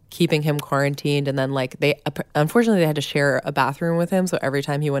keeping him quarantined, and then like unfortunately they had to share a bathroom with him, so every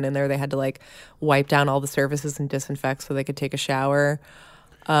time he went in there they had to like wipe down all the surfaces and disinfect so they could take a shower.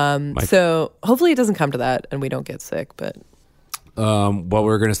 So hopefully it doesn't come to that and we don't get sick, but well,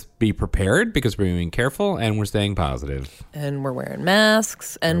 we're going to be prepared because we're being careful and we're staying positive. And we're wearing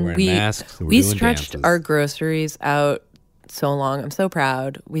masks. And we stretched dances. our groceries out so long. I'm so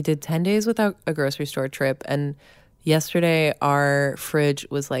proud. We did 10 days without a grocery store trip. And yesterday our fridge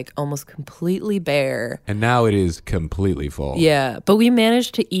was like almost completely bare. And now it is completely full. Yeah. But we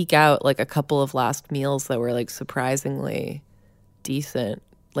managed to eke out like a couple of last meals that were like surprisingly decent.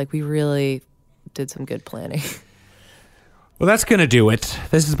 Like we really did some good planning. Well, that's going to do it.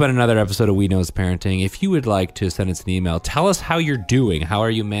 This has been another episode of We Knows Parenting. If you would like to send us an email, tell us how you're doing. How are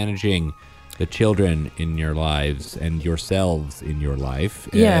you managing the children in your lives and yourselves in your life?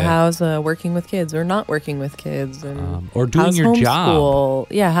 Yeah, how's working with kids or not working with kids? And or doing your job.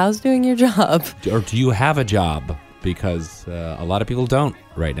 Yeah, how's doing your job? Or do you have a job? Because a lot of people don't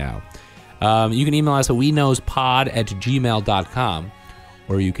right now. You can email us at weknowspod@gmail.com,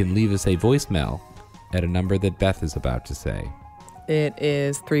 or you can leave us a voicemail at a number that Beth is about to say. It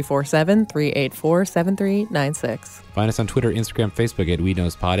is 347-384-7396. Find us on Twitter, Instagram, Facebook at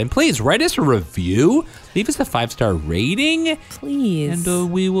WeKnowsPod. And please write us a review. Leave us a 5-star rating. Please. And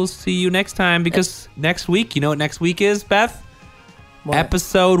we will see you next time, because next week, you know what next week is, Beth? What?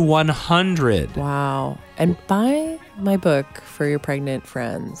 Episode 100. Wow. And buy my book for your pregnant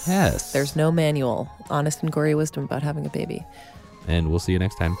friends. Yes. There's no manual. Honest and gory wisdom about having a baby. And we'll see you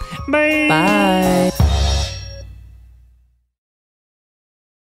next time. Bye. Bye.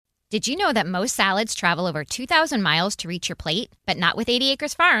 Did you know that most salads travel over 2,000 miles to reach your plate? But not with 80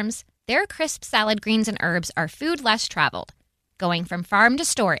 Acres Farms. Their crisp salad greens and herbs are food less traveled, going from farm to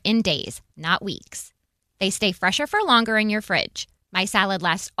store in days, not weeks. They stay fresher for longer in your fridge. My salad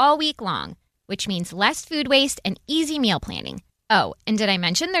lasts all week long, which means less food waste and easy meal planning. Oh, and did I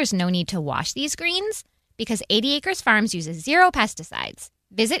mention there's no need to wash these greens? Because 80 Acres Farms uses 0 pesticides.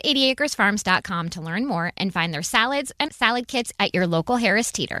 Visit 80acresfarms.com to learn more and find their salads and salad kits at your local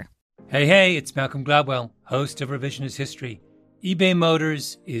Harris Teeter. Hey, it's Malcolm Gladwell, host of Revisionist History. eBay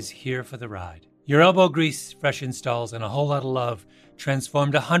Motors is here for the ride. Your elbow grease, fresh installs, and a whole lot of love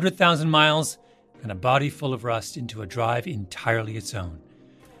transformed 100,000 miles and a body full of rust into a drive entirely its own.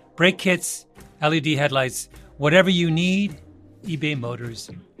 Brake kits, LED headlights, whatever you need, eBay Motors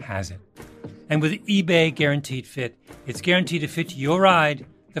has it. And with eBay Guaranteed Fit, it's guaranteed to fit your ride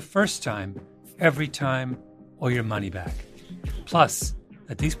the first time, every time, or your money back. Plus,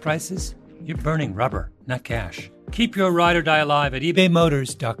 at these prices, you're burning rubber, not cash. Keep your ride or die alive at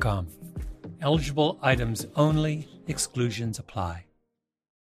ebaymotors.com. Eligible items only. Exclusions apply.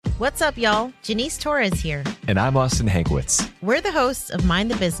 What's up, y'all? Janice Torres here. And I'm Austin Hankwitz. We're the hosts of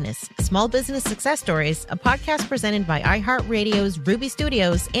Mind the Business, Small Business Success Stories, a podcast presented by iHeartRadio's Ruby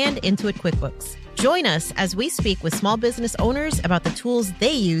Studios and Intuit QuickBooks. Join us as we speak with small business owners about the tools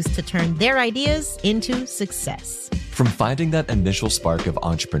they use to turn their ideas into success. From finding that initial spark of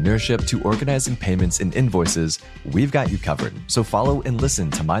entrepreneurship to organizing payments and invoices, we've got you covered. So follow and listen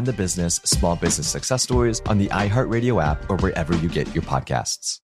to Mind the Business, Small Business Success Stories on the iHeartRadio app or wherever you get your podcasts.